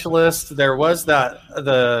specialist. There was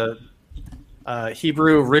the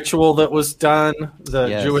Hebrew ritual that was done,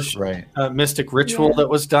 Jewish mystic ritual that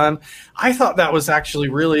was done. I thought that was actually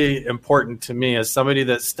really important to me as somebody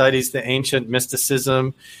that studies the ancient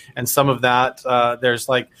mysticism and some of that. There's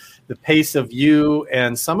like the pace of you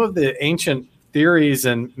and some of the ancient theories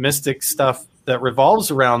and mystic stuff that revolves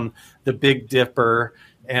around the Big Dipper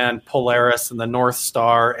and Polaris and the North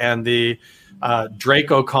Star and the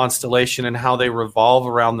Draco constellation and how they revolve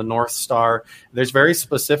around the North Star. There's very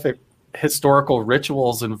specific historical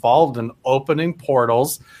rituals involved in opening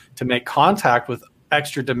portals to make contact with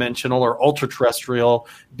extra dimensional or ultra terrestrial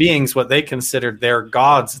beings, what they considered their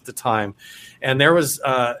gods at the time. And there was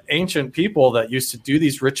ancient people that used to do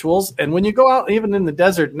these rituals. And when you go out, even in the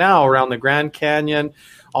desert now, around the Grand Canyon,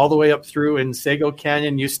 all the way up through in Sago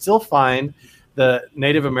Canyon, you still find the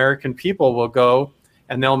Native American people will go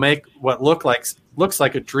and they'll make what looks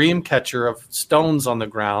like a dream catcher of stones on the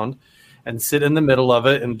ground and sit in the middle of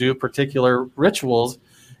it and do particular rituals.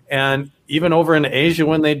 And even over in Asia,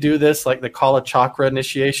 when they do this, like the Kala Chakra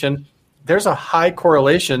initiation, there's a high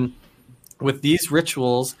correlation with these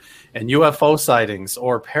rituals and UFO sightings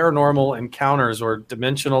or paranormal encounters or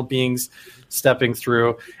dimensional beings stepping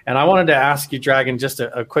through. And I wanted to ask you, Dragon, just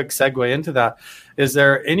a quick segue into that. Is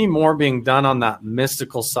there any more being done on that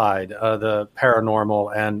mystical side, the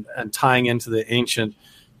paranormal, and tying into the ancient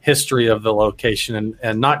history of the location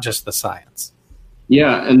and not just the science?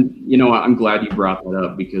 Yeah, and I'm glad you brought that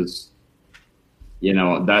up because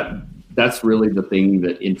that's really the thing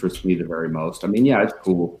that interests me the very most. I mean, yeah, it's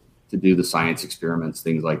cool to do the science experiments,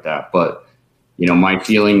 things like that, but my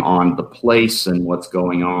feeling on the place and what's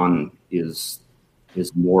going on is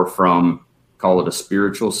more from, call it a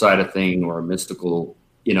spiritual side of thing or a mystical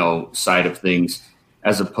side of things,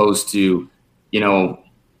 as opposed to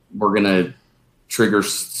we're gonna trigger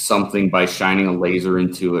something by shining a laser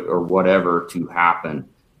into it or whatever to happen.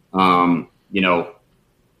 I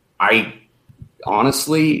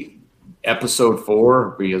honestly, episode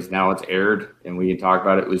 4, because now it's aired and we can talk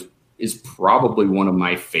about it, is probably one of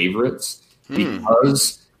my favorites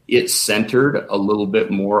because it centered a little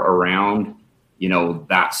bit more around,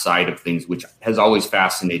 that side of things, which has always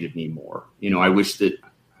fascinated me more. I wish that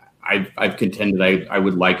I've contended I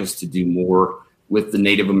would like us to do more with the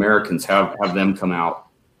Native Americans, have them come out,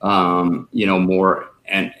 more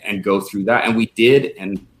and go through that. And we did.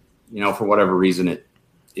 And, for whatever reason, it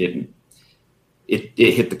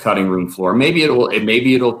hit the cutting room floor. Maybe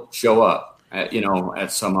it'll show up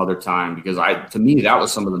at some other time, because to me, that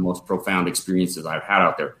was some of the most profound experiences I've had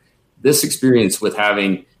out there. This experience with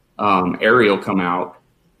having Ariel come out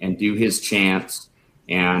and do his chants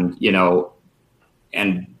and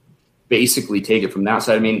basically take it from that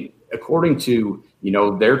side. I mean, according to,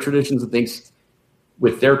 their traditions and things,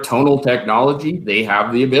 with their tonal technology, they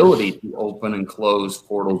have the ability to open and close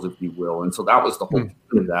portals, if you will. And so that was the whole point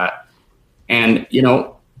of that. And,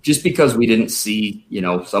 just because we didn't see,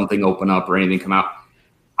 something open up or anything come out,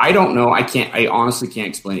 I don't know. I honestly can't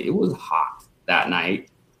explain it. It was hot that night.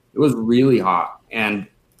 It was really hot. And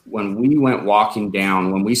when we went walking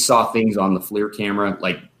down, when we saw things on the FLIR camera,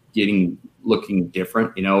 like looking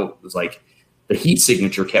different, it was like the heat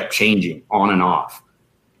signature kept changing on and off.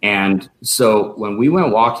 And so when we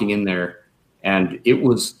went walking in there, and it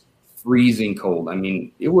was freezing cold. I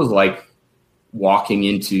mean, it was like walking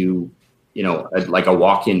into, like a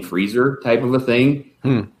walk-in freezer type of a thing.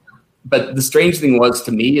 But the strange thing was,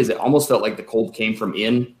 to me, is it almost felt like the cold came from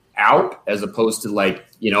in out, as opposed to like,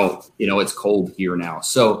 it's cold here now.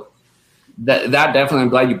 So that definitely, I'm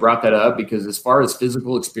glad you brought that up, because as far as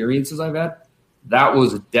physical experiences I've had, that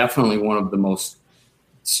was definitely one of the most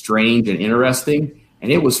strange and interesting.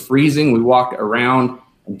 And it was freezing. We walked around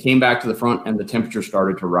and came back to the front, and the temperature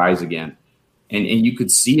started to rise again. And you could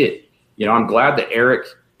see it. I'm glad that Eric,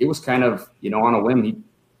 it was kind of, on a whim, he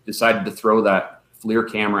decided to throw that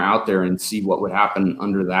FLIR camera out there and see what would happen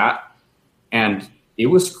under that. And it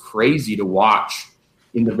was crazy to watch.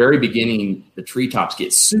 In the very beginning, the treetops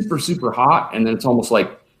get super, super hot. And then it's almost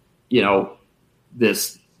like,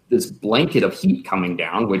 this blanket of heat coming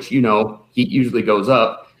down, which, heat usually goes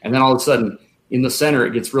up. And then all of a sudden, in the center,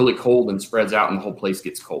 it gets really cold and spreads out, and the whole place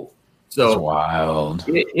gets cold. So that's wild.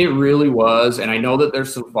 It really was. And I know that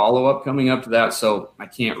there's some follow-up coming up to that, so I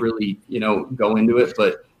can't really, go into it.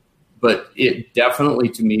 But it definitely,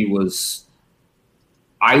 to me, was,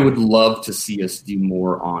 I would love to see us do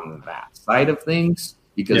more on that side of things,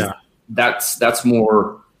 because that's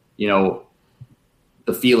more,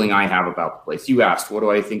 the feeling I have about the place. You asked, what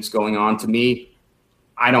do I think's going on? To me,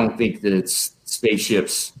 I don't think that it's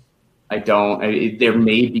spaceships. There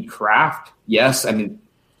may be craft. Yes. I mean,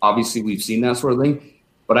 obviously we've seen that sort of thing,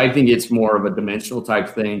 but I think it's more of a dimensional type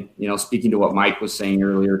thing. Speaking to what Mike was saying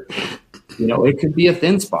earlier, it could be a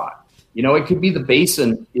thin spot. It could be the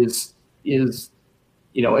basin is, if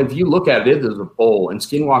you look at it as a bowl, and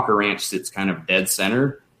Skinwalker Ranch sits kind of dead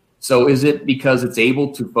center. So is it because it's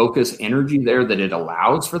able to focus energy there that it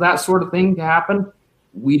allows for that sort of thing to happen?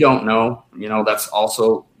 We don't know. That's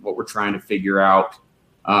also what we're trying to figure out.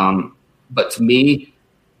 But to me,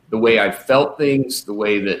 the way I've felt things, the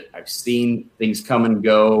way that I've seen things come and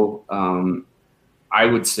go, I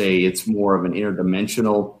would say it's more of an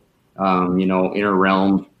interdimensional, inner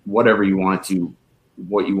realm, whatever you want to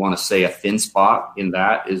what you want to say, a thin spot in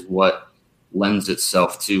that is what lends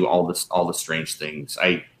itself to all the strange things.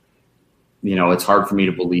 It's hard for me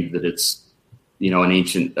to believe that it's, an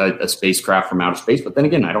ancient, a spacecraft from outer space, but then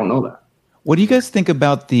again, I don't know that. What do you guys think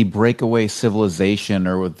about the breakaway civilization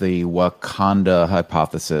or the Wakanda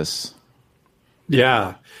hypothesis?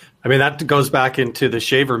 Yeah. I mean, that goes back into the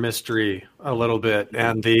Shaver mystery a little bit,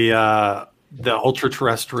 and the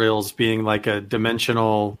ultra-terrestrials being like a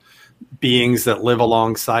dimensional beings that live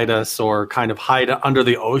alongside us or kind of hide under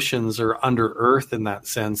the oceans or under earth in that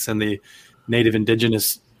sense. And the native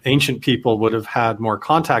indigenous ancient people would have had more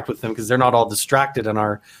contact with them because they're not all distracted in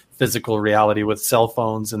our physical reality with cell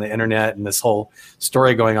phones and the internet and this whole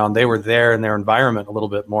story going on. They were there in their environment a little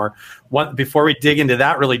bit more. Before we dig into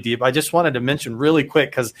that really deep, I just wanted to mention really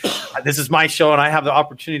quick, because this is my show and I have the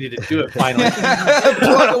opportunity to do it finally.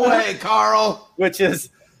 Plug away, Carl. Which is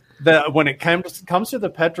when it comes to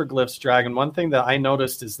the petroglyphs, Dragon, one thing that I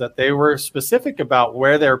noticed is that they were specific about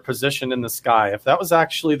where they're positioned in the sky. If that was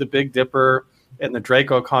actually the Big Dipper and the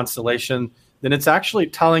Draco constellation, then it's actually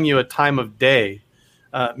telling you a time of day.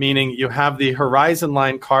 Meaning you have the horizon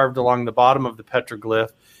line carved along the bottom of the petroglyph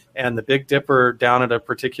and the Big Dipper down at a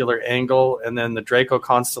particular angle, and then the Draco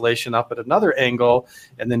constellation up at another angle,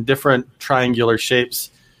 and then different triangular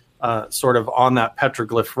shapes sort of on that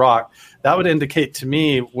petroglyph rock. That would indicate to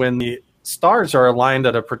me when the stars are aligned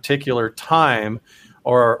at a particular time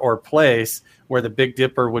or place where the Big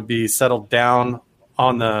Dipper would be settled down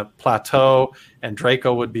on the plateau and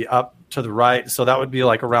Draco would be up to the right. So that would be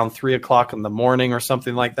like around 3:00 in the morning or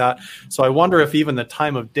something like that. So I wonder if even the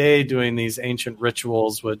time of day doing these ancient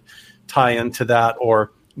rituals would tie into that,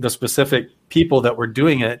 or the specific people that were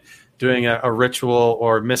doing a ritual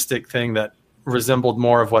or mystic thing that resembled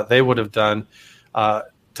more of what they would have done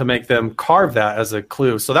to make them carve that as a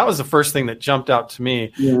clue. So that was the first thing that jumped out to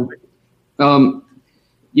me. Yeah.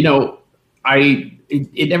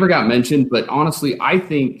 It never got mentioned, but honestly, I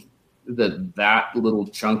think that little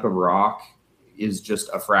chunk of rock is just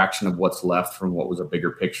a fraction of what's left from what was a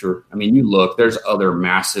bigger picture. I mean, you look, there's other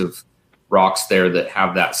massive rocks there that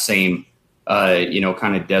have that same,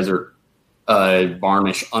 kind of desert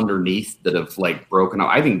varnish underneath that have like broken up.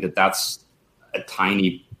 I think that's a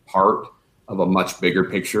tiny part of a much bigger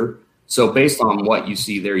picture. So based on what you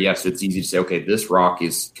see there, yes, it's easy to say, okay, this rock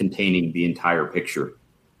is containing the entire picture.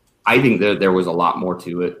 I think that there was a lot more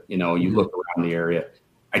to it. You look around the area,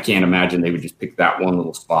 I can't imagine they would just pick that one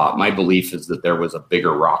little spot. My belief is that there was a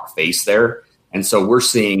bigger rock face there. And so we're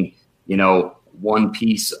seeing, one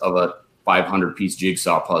piece of a 500-piece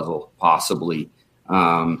jigsaw puzzle, possibly.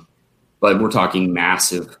 But we're talking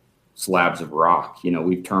massive slabs of rock.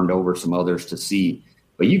 We've turned over some others to see.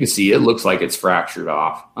 But you can see it looks like it's fractured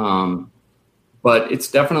off. But it's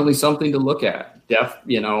definitely something to look at.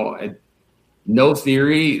 No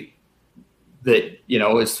theory that,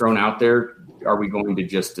 is thrown out there are we going to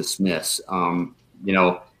just dismiss.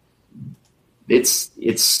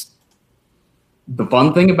 It's the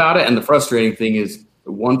fun thing about it, and the frustrating thing is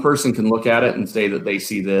one person can look at it and say that they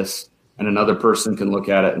see this, and another person can look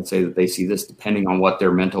at it and say that they see this, depending on what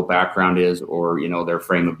their mental background is or their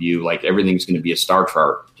frame of view. Like everything's going to be a star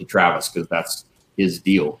chart to Travis because that's his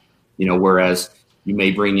deal. Whereas you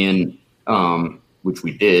may bring in, which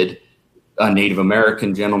we did, a Native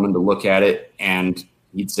American gentleman to look at it, and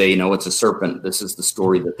he'd say, it's a serpent. This is the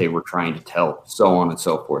story that they were trying to tell, so on and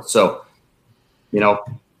so forth. So,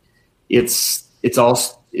 it's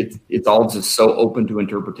all just so open to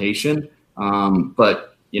interpretation.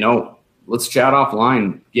 But let's chat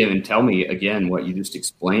offline again and tell me again what you just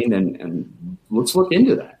explained, and let's look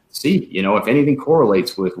into that. See, if anything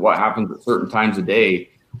correlates with what happens at certain times of day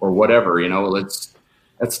or whatever.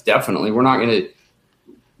 That's definitely, we're not going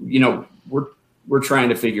to, we're trying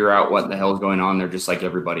to figure out what the hell is going on there, just like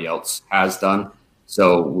everybody else has done.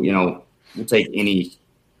 So, we'll take any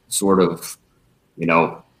sort of,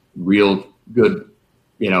 real good,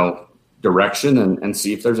 direction and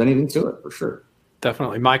see if there's anything to it for sure.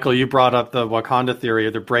 Definitely. Michael, you brought up the Wakanda theory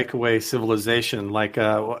or the breakaway civilization. Like,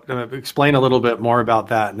 explain a little bit more about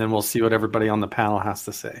that, and then we'll see what everybody on the panel has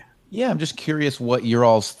to say. Yeah, I'm just curious what your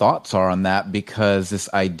all's thoughts are on that, because this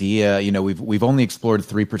idea, we've only explored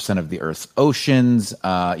 3% of the Earth's oceans.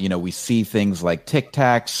 We see things like Tic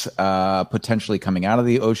Tacs potentially coming out of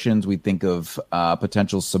the oceans. We think of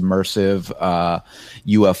potential submersive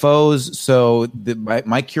UFOs. So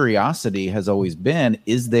my curiosity has always been,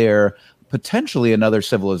 is there potentially another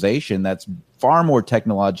civilization that's far more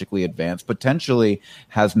technologically advanced, potentially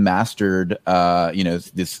has mastered,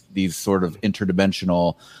 these sort of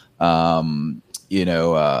interdimensional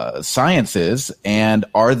sciences, and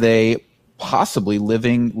are they possibly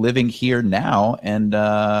living here now, and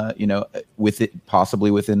with it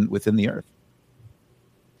possibly within the Earth.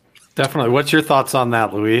 Definitely. What's your thoughts on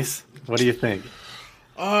that, Luis? What do you think?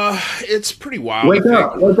 It's pretty wild. Wake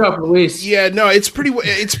up, Luis. Yeah, no, it's pretty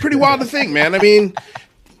wild to think, man. I mean,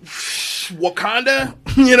 Wakanda,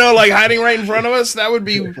 like hiding right in front of us. That would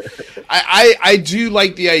be. I do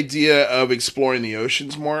like the idea of exploring the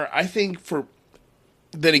oceans more. I think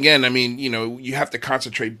then again, I mean, you have to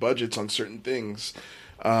concentrate budgets on certain things.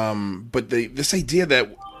 But this idea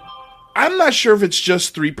that I'm not sure if it's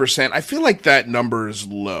just 3%. I feel like that number is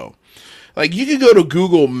low. Like, you could go to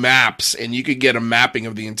Google Maps and you could get a mapping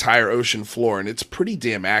of the entire ocean floor, and it's pretty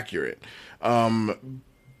damn accurate. But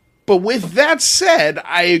with that said,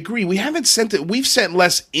 I agree. We've sent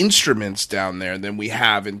less instruments down there than we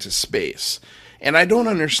have into space. And I don't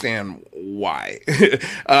understand why.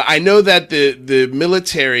 I know that the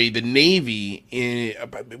military, the Navy,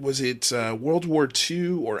 was it World War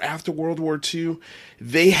II or after World War II?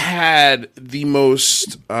 They had the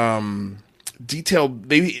most detailed.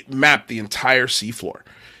 They mapped the entire seafloor,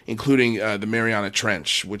 including the Mariana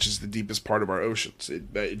Trench, which is the deepest part of our oceans.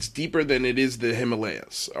 It's deeper than it is the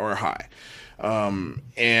Himalayas or high.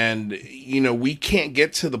 And we can't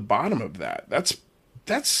get to the bottom of that.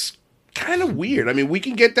 That's kind of weird. I mean, we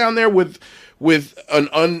can get down there with a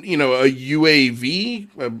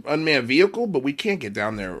UAV, an unmanned vehicle, but we can't get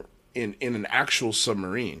down there in an actual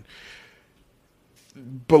submarine.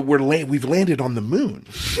 But we've landed on the moon.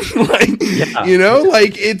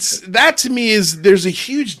 It's that to me there's a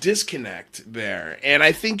huge disconnect there. And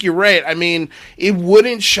I think you're right. I mean, it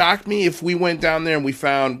wouldn't shock me if we went down there and we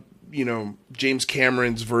found, James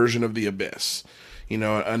Cameron's version of the Abyss.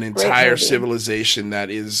 An entire civilization that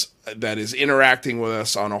is interacting with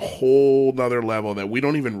us on a whole nother level that we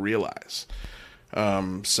don't even realize.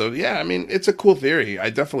 So yeah, I mean, it's a cool theory.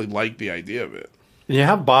 I definitely like the idea of it. You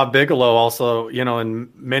have Bob Bigelow also, in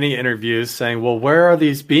many interviews saying, well, where are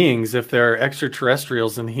these beings if they're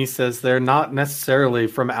extraterrestrials? And he says they're not necessarily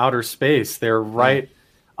from outer space. They're right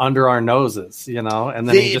under our noses, and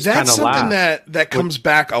then he just kind of laughs. That's something that comes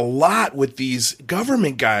back a lot with these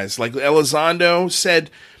government guys. Like Elizondo said,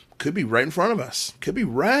 could be right in front of us. Could be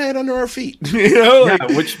right under our feet.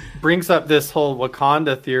 Which brings up this whole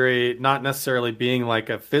Wakanda theory, not necessarily being like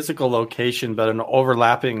a physical location, but an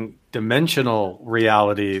overlapping dimensional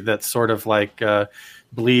reality that sort of like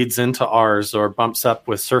bleeds into ours or bumps up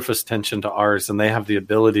with surface tension to ours, and they have the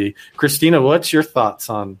ability. Christina, what's your thoughts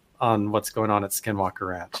on what's going on at Skinwalker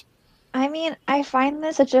Ranch? I mean, I find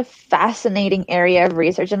this such a fascinating area of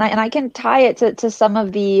research, and I can tie it to some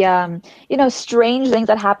of the strange things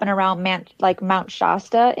that happen around Mount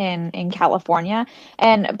Shasta in California,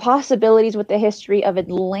 and possibilities with the history of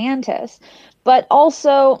Atlantis, but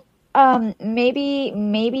also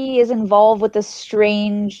maybe is involved with some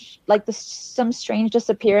strange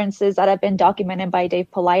disappearances that have been documented by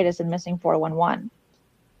Dave Paulides in Missing 411.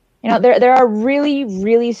 There are really,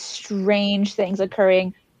 really strange things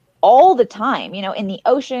occurring all the time, in the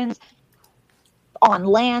oceans, on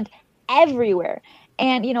land, everywhere.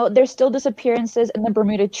 And, there's still disappearances in the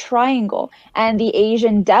Bermuda Triangle and the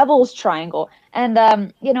Asian Devil's Triangle.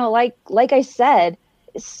 And, like I said,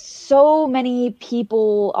 so many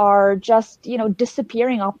people are just,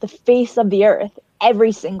 disappearing off the face of the earth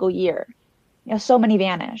every single year. So many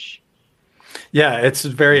vanish. Yeah, it's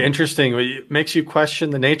very interesting. It makes you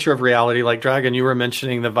question the nature of reality. Like Dragon, you were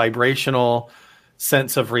mentioning the vibrational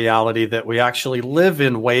sense of reality, that we actually live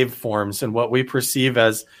in waveforms, and what we perceive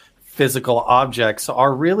as physical objects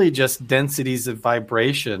are really just densities of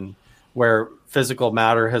vibration where physical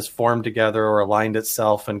matter has formed together or aligned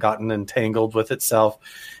itself and gotten entangled with itself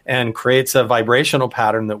and creates a vibrational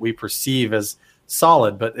pattern that we perceive as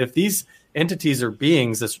solid. But if these entities or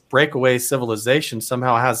beings, this breakaway civilization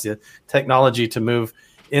somehow has the technology to move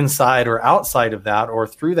inside or outside of that, or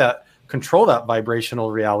through that, control that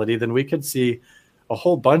vibrational reality, then we could see a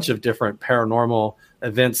whole bunch of different paranormal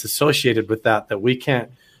events associated with that we can't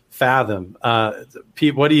fathom.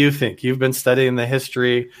 Pete, what do you think? You've been studying the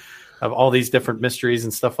history of all these different mysteries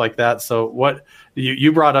and stuff like that. So what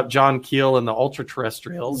you brought up John Keel and the ultra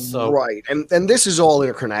terrestrials. So. Right. And this is all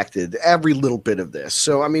interconnected, every little bit of this.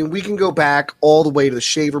 So, I mean, we can go back all the way to the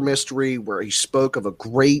Shaver mystery, where he spoke of a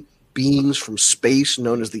great beings from space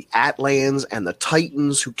known as the Atlans and the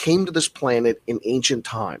Titans, who came to this planet in ancient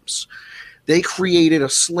times. They created a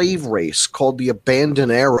slave race called the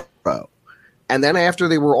Abandonero. And then after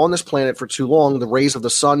they were on this planet for too long, the rays of the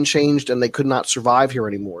sun changed and they could not survive here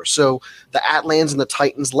anymore. So the Atlans and the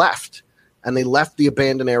Titans left, and they left the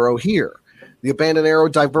Abandonero here. The abandoned Arrow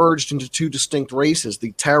diverged into two distinct races,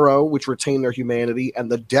 the Taro, which retained their humanity,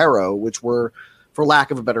 and the Darrow, which were, for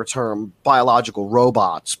lack of a better term, biological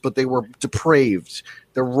robots, but they were depraved.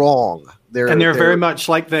 They're wrong. They're very much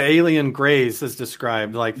like the alien greys as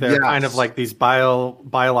described. Like they're kind of like these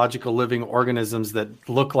biological living organisms that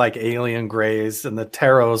look like alien greys, and the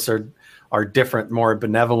Taros are different, more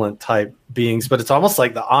benevolent type beings. But it's almost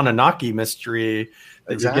like the Anunnaki mystery.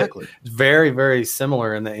 Exactly. Very, very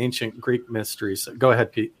similar in the ancient Greek mysteries. So go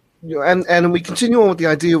ahead, Pete. And we continue on with the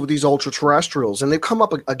idea of these ultra-terrestrials, and they've come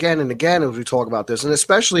up again and again as we talk about this, and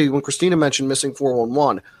especially when Christina mentioned Missing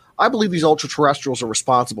 411. I believe these ultra-terrestrials are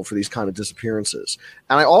responsible for these kind of disappearances.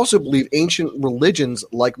 And I also believe ancient religions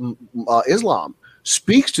like Islam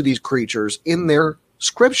speaks to these creatures in their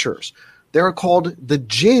scriptures. They're called the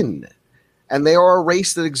jinn, and they are a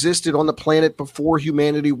race that existed on the planet before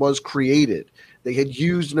humanity was created. They had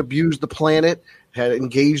used and abused the planet, had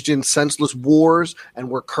engaged in senseless wars, and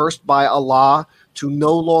were cursed by Allah to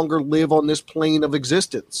no longer live on this plane of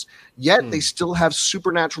existence. Yet they still have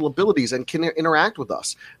supernatural abilities and can interact with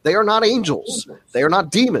us. They are not angels. They are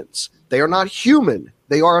not demons. They are not human.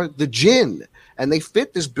 They are the jinn. And they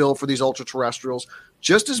fit this bill for these ultra-terrestrials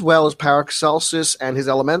just as well as Paracelsus and his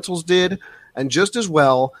elementals did, and just as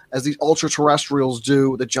well as these ultra-terrestrials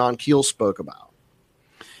do that John Keel spoke about.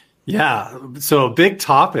 Yeah, so a big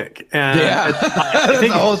topic, and I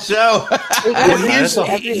think the whole show.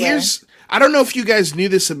 Here's I don't know if you guys knew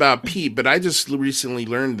this about Pete, but I just recently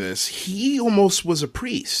learned this. He almost was a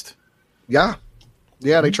priest. Yeah,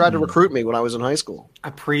 they tried to recruit me when I was in high school.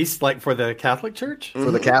 A priest, like for the Catholic Church?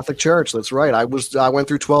 For the Catholic Church, that's right. I went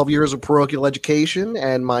through 12 years of parochial education,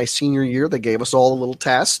 and my senior year, they gave us all a little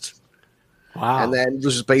test. Wow. And then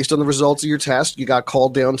just based on the results of your test, you got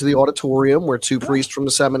called down to the auditorium where two priests from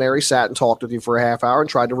the seminary sat and talked with you for a half hour and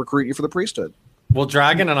tried to recruit you for the priesthood. Well,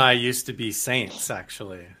 Dragon and I used to be saints,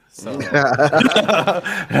 actually. So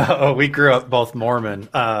we grew up both Mormon in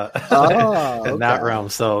that realm.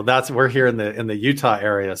 So we're here in the Utah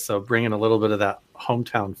area. So bringing a little bit of that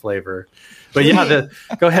hometown flavor. But yeah,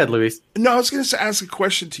 go ahead, Luis. No, I was going to ask a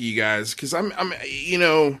question to you guys because I'm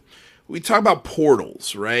we talk about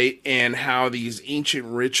portals, right? And how these ancient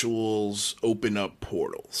rituals open up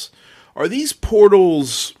portals. Are these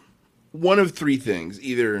portals one of three things?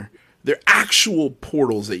 Either they're actual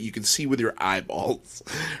portals that you can see with your eyeballs,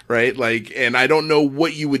 right? Like, and I don't know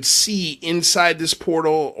what you would see inside this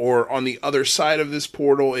portal or on the other side of this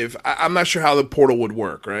portal. I'm not sure how the portal would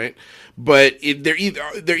work, right? But they're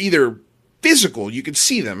either physical, you can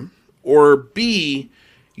see them, or B,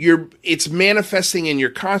 it's manifesting in your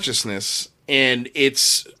consciousness, and it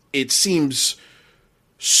seems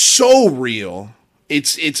so real.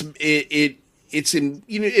 It's in,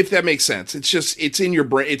 if that makes sense. It's in your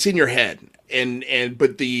brain, it's in your head,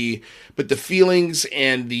 but the feelings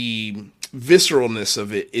and the visceralness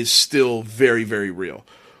of it is still very, very real.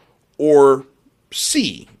 Or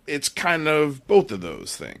C, it's kind of both of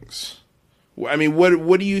those things. I mean,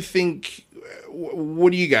 what do you think?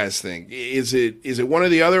 What do you guys think? Is it one or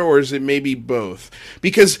the other, or is it maybe both?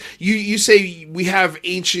 Because you say we have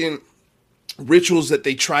ancient rituals that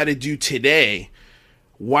they try to do today.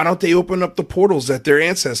 Why don't they open up the portals that their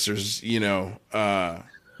ancestors,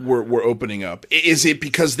 were opening up? Is it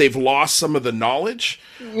because they've lost some of the knowledge,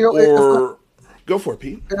 or go for it,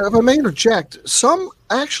 Pete? If I may interject, some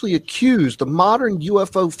actually accuse the modern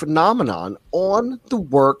UFO phenomenon on the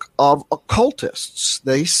work of occultists.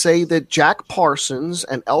 They say that Jack Parsons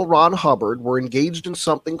and L. Ron Hubbard were engaged in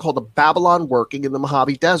something called the Babylon working in the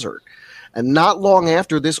Mojave Desert. And not long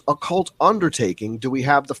after this occult undertaking do we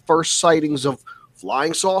have the first sightings of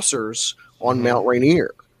flying saucers on Mount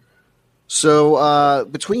Rainier. So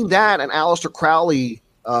between that and Aleister Crowley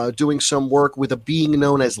doing some work with a being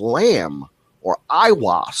known as Lam, or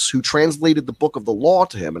Aiwass, who translated the Book of the Law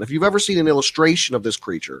to him. And if you've ever seen an illustration of this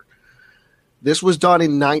creature, this was done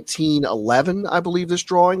in 1911, I believe, this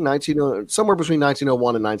drawing, somewhere between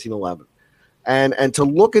 1901 and 1911. And to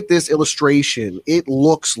look at this illustration, it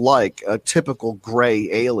looks like a typical gray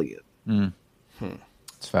alien.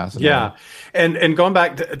 It's fascinating. Yeah. And going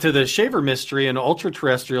back to the Shaver mystery and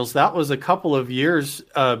ultra-terrestrials, that was a couple of years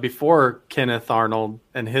before Kenneth Arnold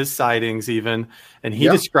and his sightings even. And he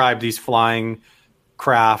described these flying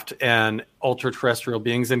craft and ultra-terrestrial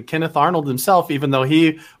beings. And Kenneth Arnold himself, even though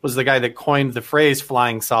he was the guy that coined the phrase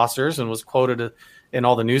flying saucers and was quoted in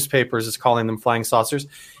all the newspapers as calling them flying saucers,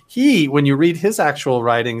 he, when you read his actual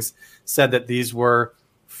writings, said that these were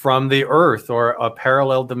from the earth or a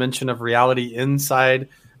parallel dimension of reality inside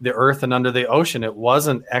the earth and under the ocean. It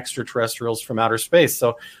wasn't extraterrestrials from outer space.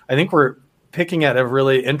 So I think we're picking at a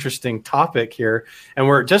really interesting topic here, and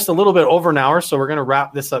we're just a little bit over an hour, so we're going to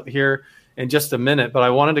wrap this up here in just a minute. But I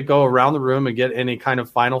wanted to go around the room and get any kind of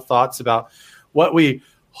final thoughts about what we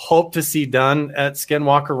hope to see done at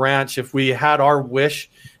Skinwalker Ranch. If we had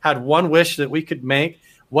had one wish that we could make,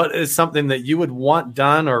 what is something that you would want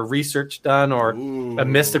done or research done or a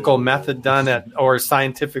mystical method done or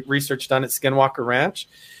scientific research done at Skinwalker Ranch?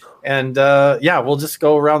 And we'll just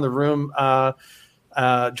go around the room.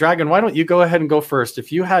 Dragon, why don't you go ahead and go first?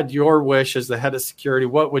 If you had your wish as the head of security,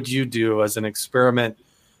 what would you do as an experiment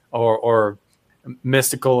or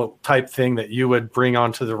mystical type thing that you would bring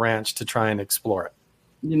onto the ranch to try and explore it?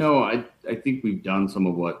 I think we've done some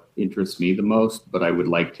of what interests me the most, but I would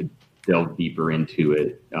like to delve deeper into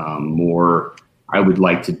it more. I would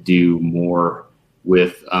like to do more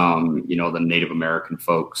with, the Native American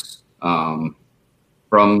folks from,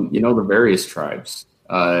 the various tribes,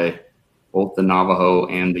 both the Navajo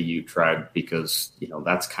and the Ute tribe, because,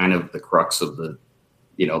 that's kind of the crux of the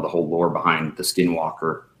whole lore behind the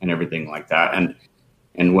Skinwalker and everything like that.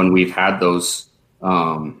 And when we've had those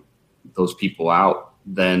people out,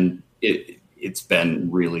 then it's been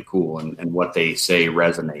really cool, and what they say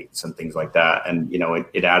resonates and things like that. And,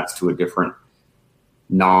 it adds to a different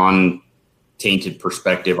non-tainted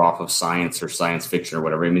perspective off of science or science fiction or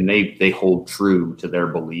whatever. I mean, they hold true to their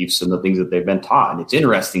beliefs and the things that they've been taught. And it's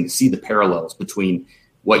interesting to see the parallels between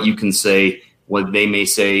what you can say, what they may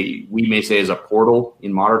say, we may say is a portal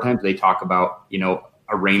in modern times. They talk about,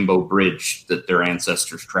 a rainbow bridge that their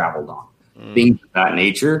ancestors traveled on, things of that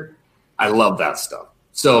nature. I love that stuff.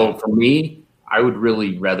 So for me, I would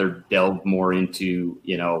really rather delve more into,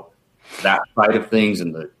 that side of things.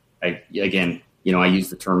 And I use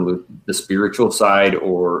the term the spiritual side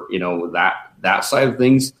or, that side of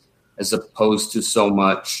things, as opposed to so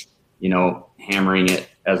much, hammering it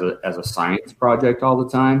as a science project all the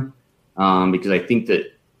time. Because I think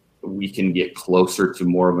that we can get closer to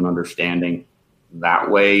more of an understanding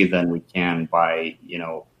that way than we can by,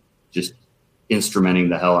 just instrumenting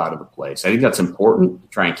the hell out of the place. I think that's important to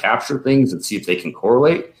try and capture things and see if they can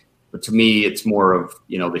correlate. But to me, it's more of,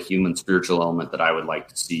 the human spiritual element that I would like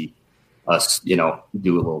to see us, do a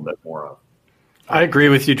little bit more of. I agree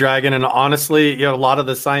with you, Dragon. And honestly, a lot of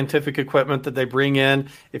the scientific equipment that they bring in,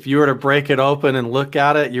 if you were to break it open and look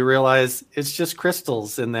at it, you realize it's just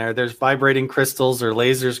crystals in there. There's vibrating crystals or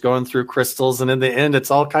lasers going through crystals. And in the end,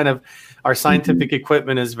 it's all kind of, our scientific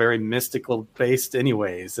equipment is very mystical based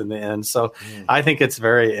anyways in the end. So I think it's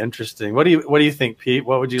very interesting. What do you think, Pete?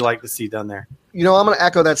 What would you like to see done there? I'm going to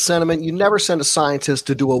echo that sentiment. You never send a scientist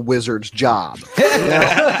to do a wizard's job.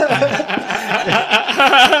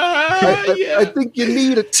 I think you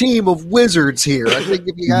need a team of wizards here. I think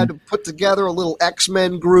if you had to put together a little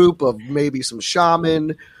X-Men group of maybe some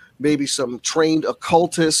shaman, maybe some trained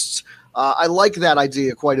occultists, I like that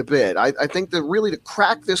idea quite a bit. I think that really to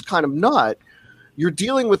crack this kind of nut, you're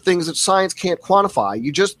dealing with things that science can't quantify.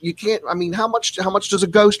 You can't. I mean, how much does a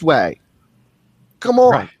ghost weigh? Come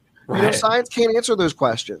on. Right. Science can't answer those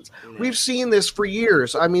questions. We've seen this for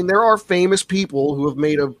years. I mean, there are famous people who have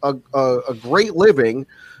made a great living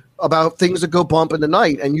about things that go bump in the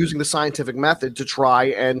night and using the scientific method to try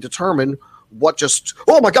and determine what just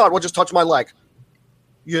touched my leg?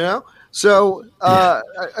 So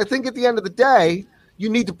I think at the end of the day, you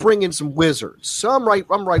need to bring in some wizards. So I'm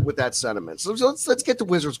right with that sentiment. So let's get the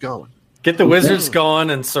wizards going. Get the wizards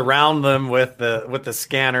going and surround them with the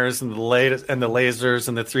scanners and the lasers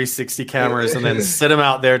and the 360 cameras, and then sit them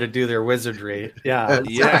out there to do their wizardry. Yeah.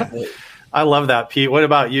 I love that, Pete. What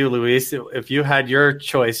about you, Luis? If you had your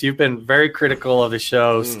choice, you've been very critical of the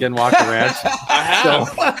show Skinwalker Ranch. I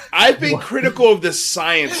have. I've been critical of the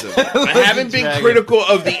science of it. I haven't been critical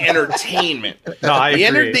of the entertainment. No, I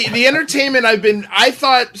agree. The entertainment I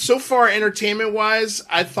thought so far, entertainment-wise,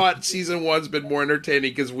 I thought season one's been more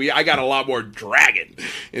entertaining because I got a lot more dragon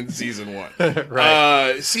in season one.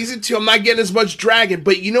 Right. Season two, I'm not getting as much dragon,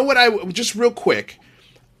 but you know what? Just real quick,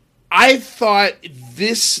 I thought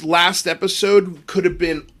this last episode could have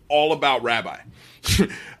been all about Rabbi.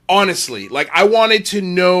 Honestly, I wanted to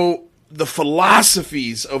know the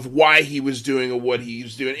philosophies of why he was doing what he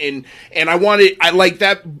was doing, and I like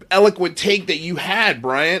that eloquent take that you had,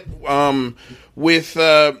 Bryant, with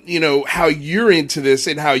how you're into this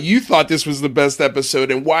and how you thought this was the best episode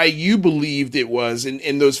and why you believed it was,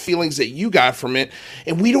 and those feelings that you got from it.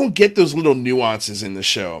 And we don't get those little nuances in the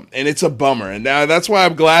show, and it's a bummer. And now that's why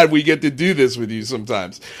I'm glad we get to do this with you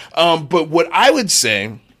sometimes. But what I would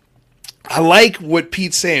say, I like what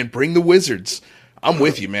Pete's saying. Bring the wizards. I'm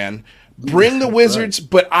with you, man. Bring the wizards,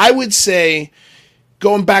 but I would say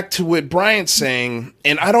going back to what Brian's saying,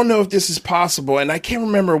 and I don't know if this is possible, and I can't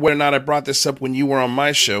remember whether or not I brought this up when you were on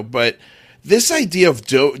my show, but this idea of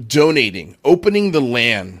donating, opening the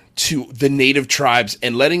land to the native tribes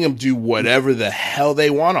and letting them do whatever the hell they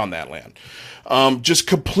want on that land. Just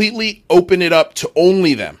completely open it up to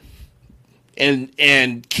only them.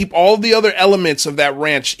 And keep all the other elements of that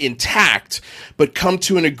ranch intact, but come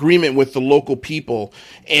to an agreement with the local people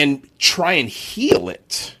and try and heal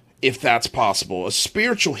it, if that's possible. A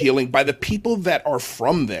spiritual healing by the people that are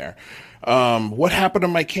from there. What happened to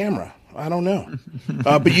my camera? I don't know.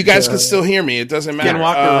 But you guys can still hear me. It doesn't matter.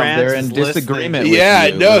 They're in disagreement. Yeah,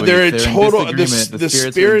 with you, no, Luis. they're in total. The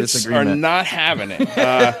spirits are not having it.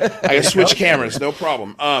 I can switch cameras, no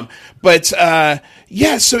problem.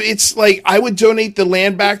 Yeah, so it's like I would donate the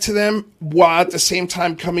land back to them while at the same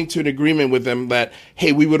time coming to an agreement with them that,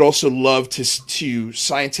 hey, we would also love to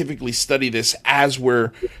scientifically study this as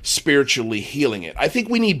we're spiritually healing it. I think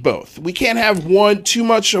we need both. We can't have too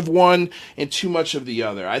much of one and too much of the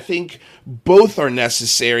other. I think both are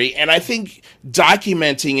necessary, and I think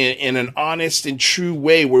documenting it in an honest and true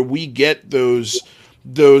way where we get those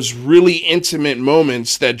really intimate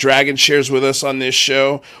moments that Dragon shares with us on this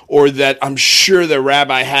show, or that I'm sure the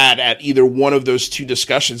Rabbi had at either one of those two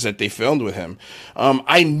discussions that they filmed with him.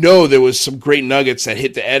 I know there was some great nuggets that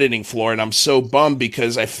hit the editing floor, and I'm so bummed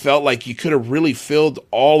because I felt like you could have really filled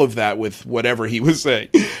all of that with whatever he was saying.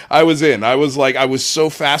 I was so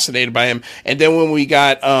fascinated by him. And then when we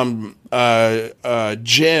got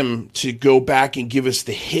Jim to go back and give us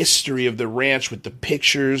the history of the ranch with the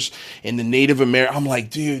pictures and the Native American, I'm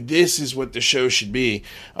like, dude, this is what the show should be,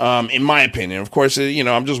 in my opinion. Of course,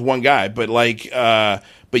 I'm just one guy, but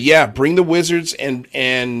but yeah, bring the wizards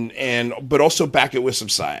but also back it with some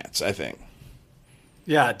science, I think.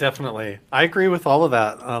 Yeah, definitely. I agree with all of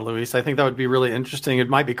that, Luis. I think that would be really interesting. It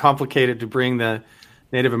might be complicated to bring the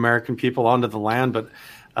Native American people onto the land, but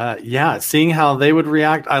seeing how they would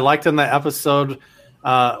react. I liked in the episode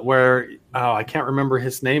where, I can't remember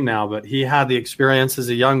his name now, but he had the experience as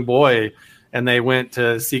a young boy, and they went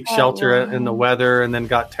to seek shelter in the weather and then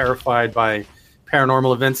got terrified by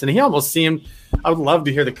paranormal events. And he almost seemed, I would love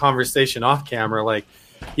to hear the conversation off camera, like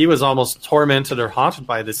he was almost tormented or haunted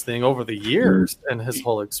by this thing over the years and his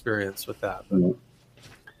whole experience with that.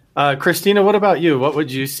 Christina, what about you? What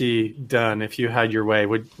would you see done if you had your way?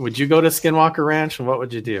 Would you go to Skinwalker Ranch, and what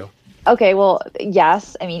would you do? Okay, well,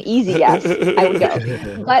 yes. I mean, easy yes. I would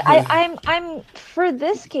go. But I'm for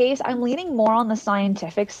this case, I'm leaning more on the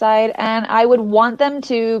scientific side, and I would want them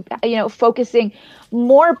to, focusing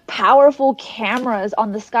more powerful cameras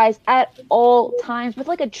on the skies at all times with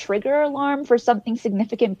like a trigger alarm for something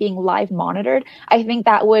significant being live monitored. I think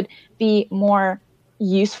that would be more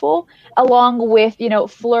useful, along with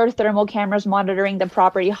FLIR thermal cameras monitoring the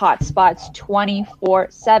property hotspots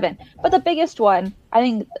 24/7. But the biggest one, I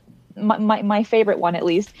think my favorite one at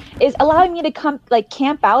least, is allowing me to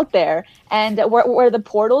camp out there and where the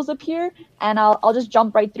portals appear, and I'll just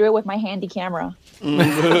jump right through it with my handy camera. You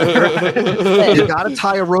gotta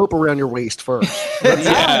tie a rope around your waist first. No.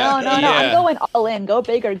 I'm going all in. Go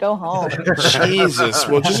big or go home. Jesus.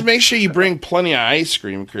 Well, just make sure you bring plenty of ice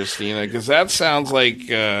cream, Christina, because that sounds like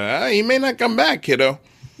you may not come back, kiddo.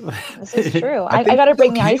 This is true. I got to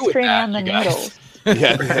bring the ice cream and the noodles.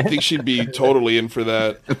 Yeah, I think she'd be totally in for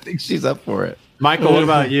that. I think she's up for it. Michael, what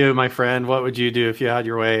about you, my friend? What would you do if you had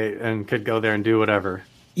your way and could go there and do whatever?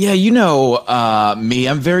 Yeah, me.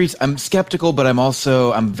 I'm skeptical, but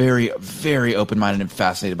I'm very, very open-minded and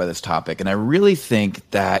fascinated by this topic. And I really think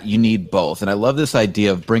that you need both. And I love this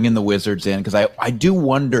idea of bringing the wizards in, because I do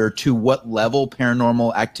wonder to what level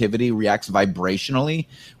paranormal activity reacts vibrationally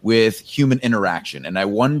with human interaction. And I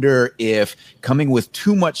wonder if coming with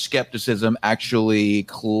too much skepticism actually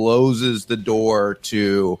closes the door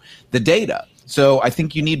to the data. So I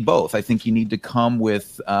think you need both. I think you need to come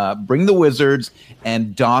with, bring the wizards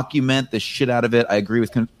and document the shit out of it. I agree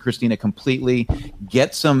with Christina completely.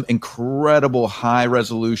 Get some incredible high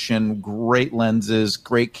resolution, great lenses,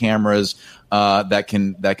 great cameras that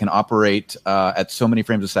can operate at so many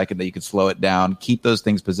frames a second that you could slow it down. Keep those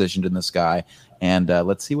things positioned in the sky, and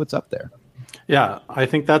let's see what's up there. Yeah, I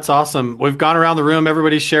think that's awesome. We've gone around the room.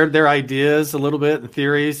 Everybody shared their ideas a little bit and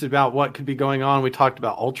theories about what could be going on. We talked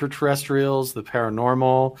about ultra-terrestrials, the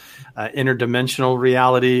paranormal, interdimensional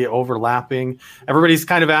reality overlapping. Everybody's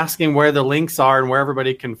kind of asking where the links are and where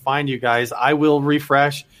everybody can find you guys. I will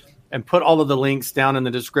refresh and put all of the links down in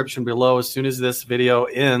the description below as soon as this video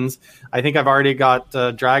ends. I think I've already got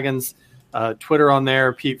Dragon's Twitter on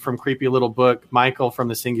there, Pete from Creepy Little Book, Michael from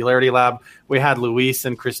the Singularity Lab. We had Luis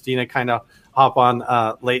and Christina kind of hop on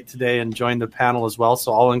late today and join the panel as well.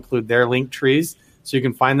 So I'll include their link trees so you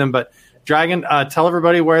can find them. But Dragon, tell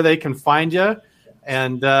everybody where they can find you,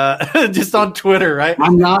 and just on Twitter, right?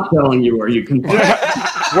 I'm not telling you where you can find me.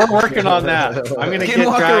 We're working on that. I'm going to get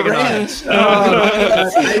Dragon on it.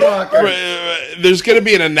 There's going to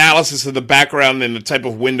be an analysis of the background and the type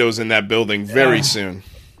of windows in that building very soon.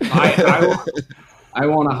 I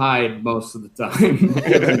want to hide most of the time.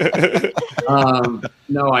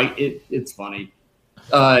 It's funny.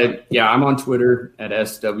 I'm on Twitter at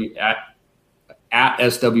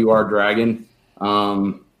SWR Dragon.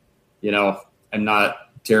 I'm not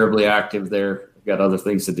terribly active there. I've got other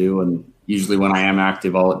things to do, and usually when I am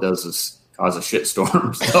active, all it does is cause a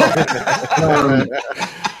shitstorm. So,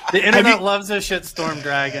 the internet loves a shitstorm,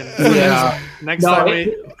 Dragon. Yeah.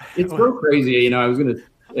 It's so crazy. I was going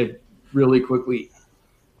to really quickly.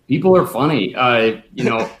 People are funny. I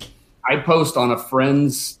post on a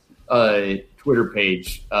friend's Twitter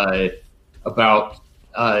page about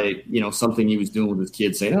something he was doing with his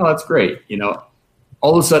kids, saying, "Oh, that's great."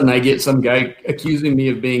 All of a sudden, I get some guy accusing me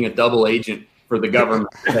of being a double agent for the government.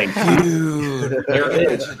 Like, dude, there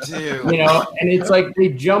it is. And it's like they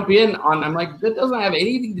jump in on. I'm like, that doesn't have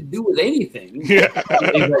anything to do with anything. Yeah.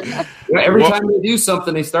 Every time they do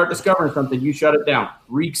something, they start discovering something. You shut it down.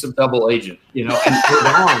 Reeks of double agent. And they're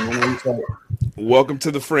on. And it's like, welcome to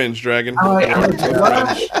the Fringe, Dragon. What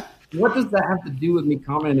does that have to do with me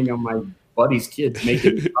commenting on my buddy's kids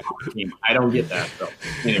making the team? I don't get that. So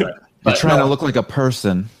anyway. You're trying to look like a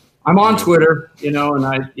person. I'm on Twitter, and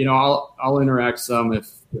I'll interact some if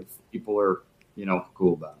people are,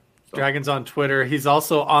 cool about it. So. Dragon's on Twitter. He's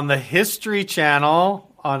also on the History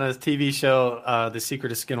Channel on a TV show, The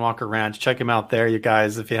Secret of Skinwalker Ranch. Check him out there, you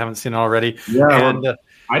guys, if you haven't seen it already. Yeah, and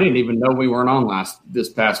I didn't even know we weren't on this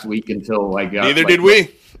past week until I got. Neither did we.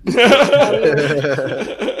 But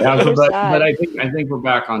I think we're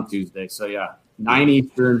back on Tuesday. So 9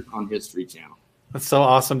 Eastern on History Channel. It's so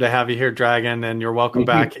awesome to have you here, Dragon, and you're welcome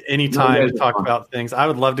back anytime to talk about things. I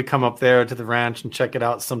would love to come up there to the ranch and check it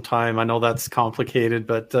out sometime. I know that's complicated,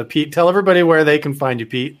 but Pete, tell everybody where they can find you,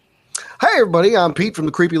 Pete. Hey, everybody. I'm Pete from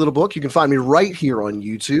The Creepy Little Book. You can find me right here on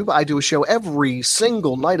YouTube. I do a show every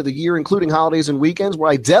single night of the year, including holidays and weekends, where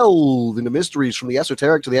I delve into mysteries from the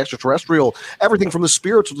esoteric to the extraterrestrial, everything from the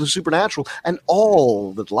spiritual to the supernatural, and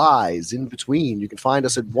all that lies in between. You can find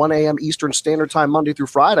us at 1 a.m. Eastern Standard Time, Monday through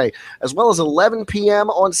Friday, as well as 11 p.m.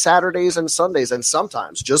 on Saturdays and Sundays. And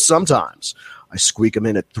sometimes, just sometimes, I squeak them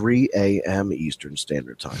in at 3 a.m. Eastern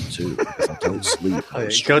Standard Time, too, because I don't sleep. I'm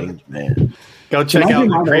a strange man. Go check out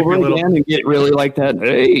the Creepy Little and get really like that.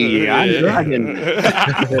 Hey, I'm Dragon.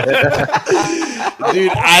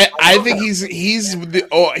 Dude, I think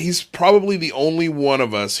he's probably the only one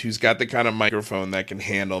of us who's got the kind of microphone that can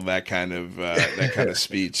handle that kind of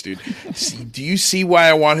speech, dude. Do you see why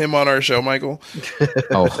I want him on our show, Michael?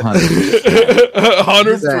 Oh,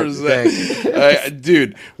 100%.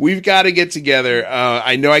 Dude, we've got to get together.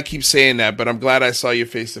 I know I keep saying that, but I'm glad I saw you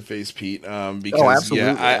face to face, Pete. Because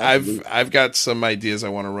I've got some ideas I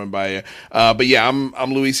want to run by you. But yeah,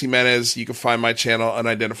 I'm Luis Jimenez. You can find my channel,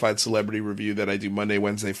 Unidentified Celebrity Review, that I do Monday,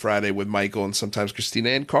 Wednesday, Friday with Michael and sometimes Christina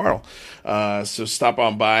and Carl. So stop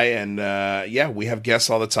on by, and we have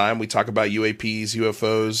guests all the time. We talk about UAPs,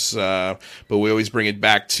 UFOs, but we always bring it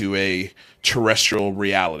back to a terrestrial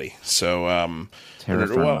reality. So Terra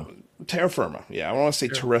Firma. Terra Firma. Yeah, I don't want to say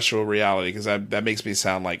terrestrial reality because that makes me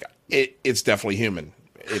sound like it's definitely human.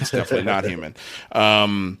 It's definitely not human.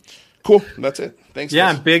 Cool. That's it. Thanks. Yeah,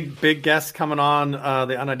 guys. and big guests coming on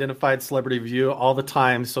the Unidentified Celebrity Review all the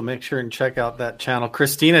time. So make sure and check out that channel.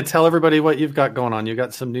 Christina, tell everybody what you've got going on. You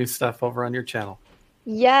got some new stuff over on your channel.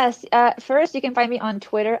 Yes. First, you can find me on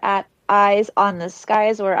Twitter at Eyes on the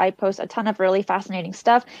Skies, where I post a ton of really fascinating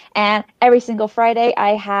stuff. And every single Friday,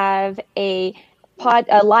 I have a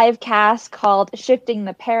live cast called Shifting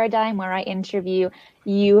the Paradigm, where I interview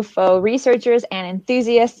UFO researchers and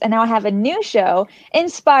enthusiasts. And now I have a new show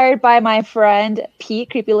inspired by my friend Pete,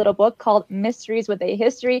 Creepy Little Book, called Mysteries with a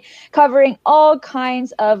History, covering all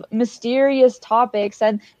kinds of mysterious topics,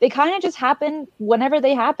 and they kind of just happen whenever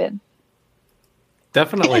they happen.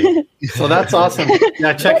 Definitely. So that's awesome.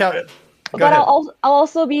 Yeah, check out. But I'll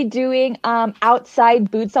also be doing outside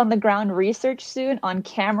boots on the ground research soon on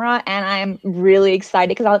camera, and I'm really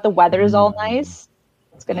excited because the weather is all nice.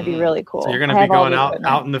 It's going to be really cool. So you're going to be going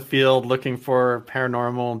out in the field looking for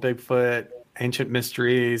paranormal and Bigfoot, ancient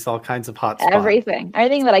mysteries, all kinds of hot spots. Everything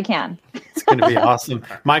that I can. It's going to be awesome.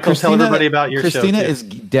 Michael, tell everybody about your Christina show. Christina is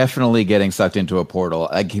definitely getting sucked into a portal.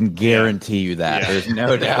 I can guarantee you that. There's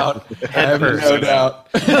no doubt. I have no doubt.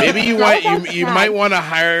 Maybe you might want to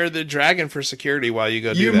hire the dragon for security while you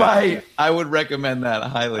go do that. You might. I would recommend that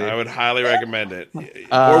highly. I would highly recommend it.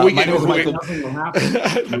 Or we can. Nothing will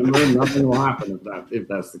happen. Nothing will happen if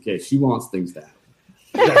that's the case. She wants things to happen.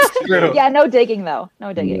 That's true. Yeah, no digging though.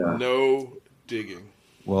 No digging. Yeah. No digging.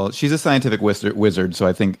 Well, she's a scientific wizard, so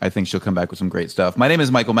I think she'll come back with some great stuff. My name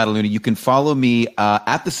is Michael Mataluni. You can follow me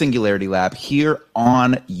at the Singularity Lab here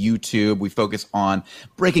on YouTube. We focus on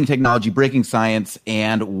breaking technology, breaking science,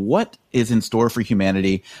 and what is in store for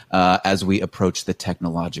humanity as we approach the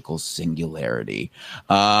technological singularity.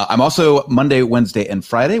 I'm also Monday, Wednesday, and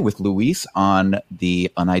Friday with Luis on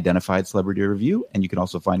the Unidentified Celebrity Review, and you can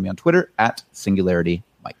also find me on Twitter at Singularity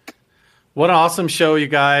Mike. What an awesome show, you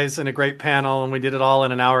guys, and a great panel. And we did it all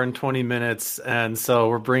in an hour and 20 minutes. And so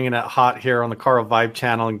we're bringing it hot here on the Carl Vibe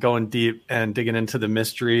channel and going deep and digging into the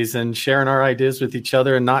mysteries and sharing our ideas with each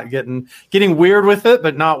other and not getting weird with it,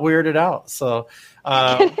 but not weirded out. So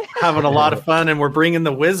having a lot of fun. And we're bringing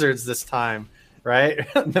the wizards this time, right?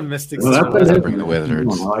 The mystics. Bring the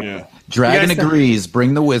wizards. Yeah. Dragon agrees.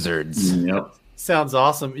 Bring the wizards. Yep. Sounds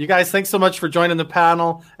awesome. You guys, thanks so much for joining the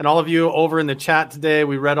panel, and all of you over in the chat today.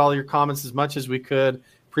 We read all your comments as much as we could.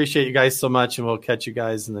 Appreciate you guys so much, and we'll catch you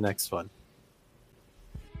guys in the next one.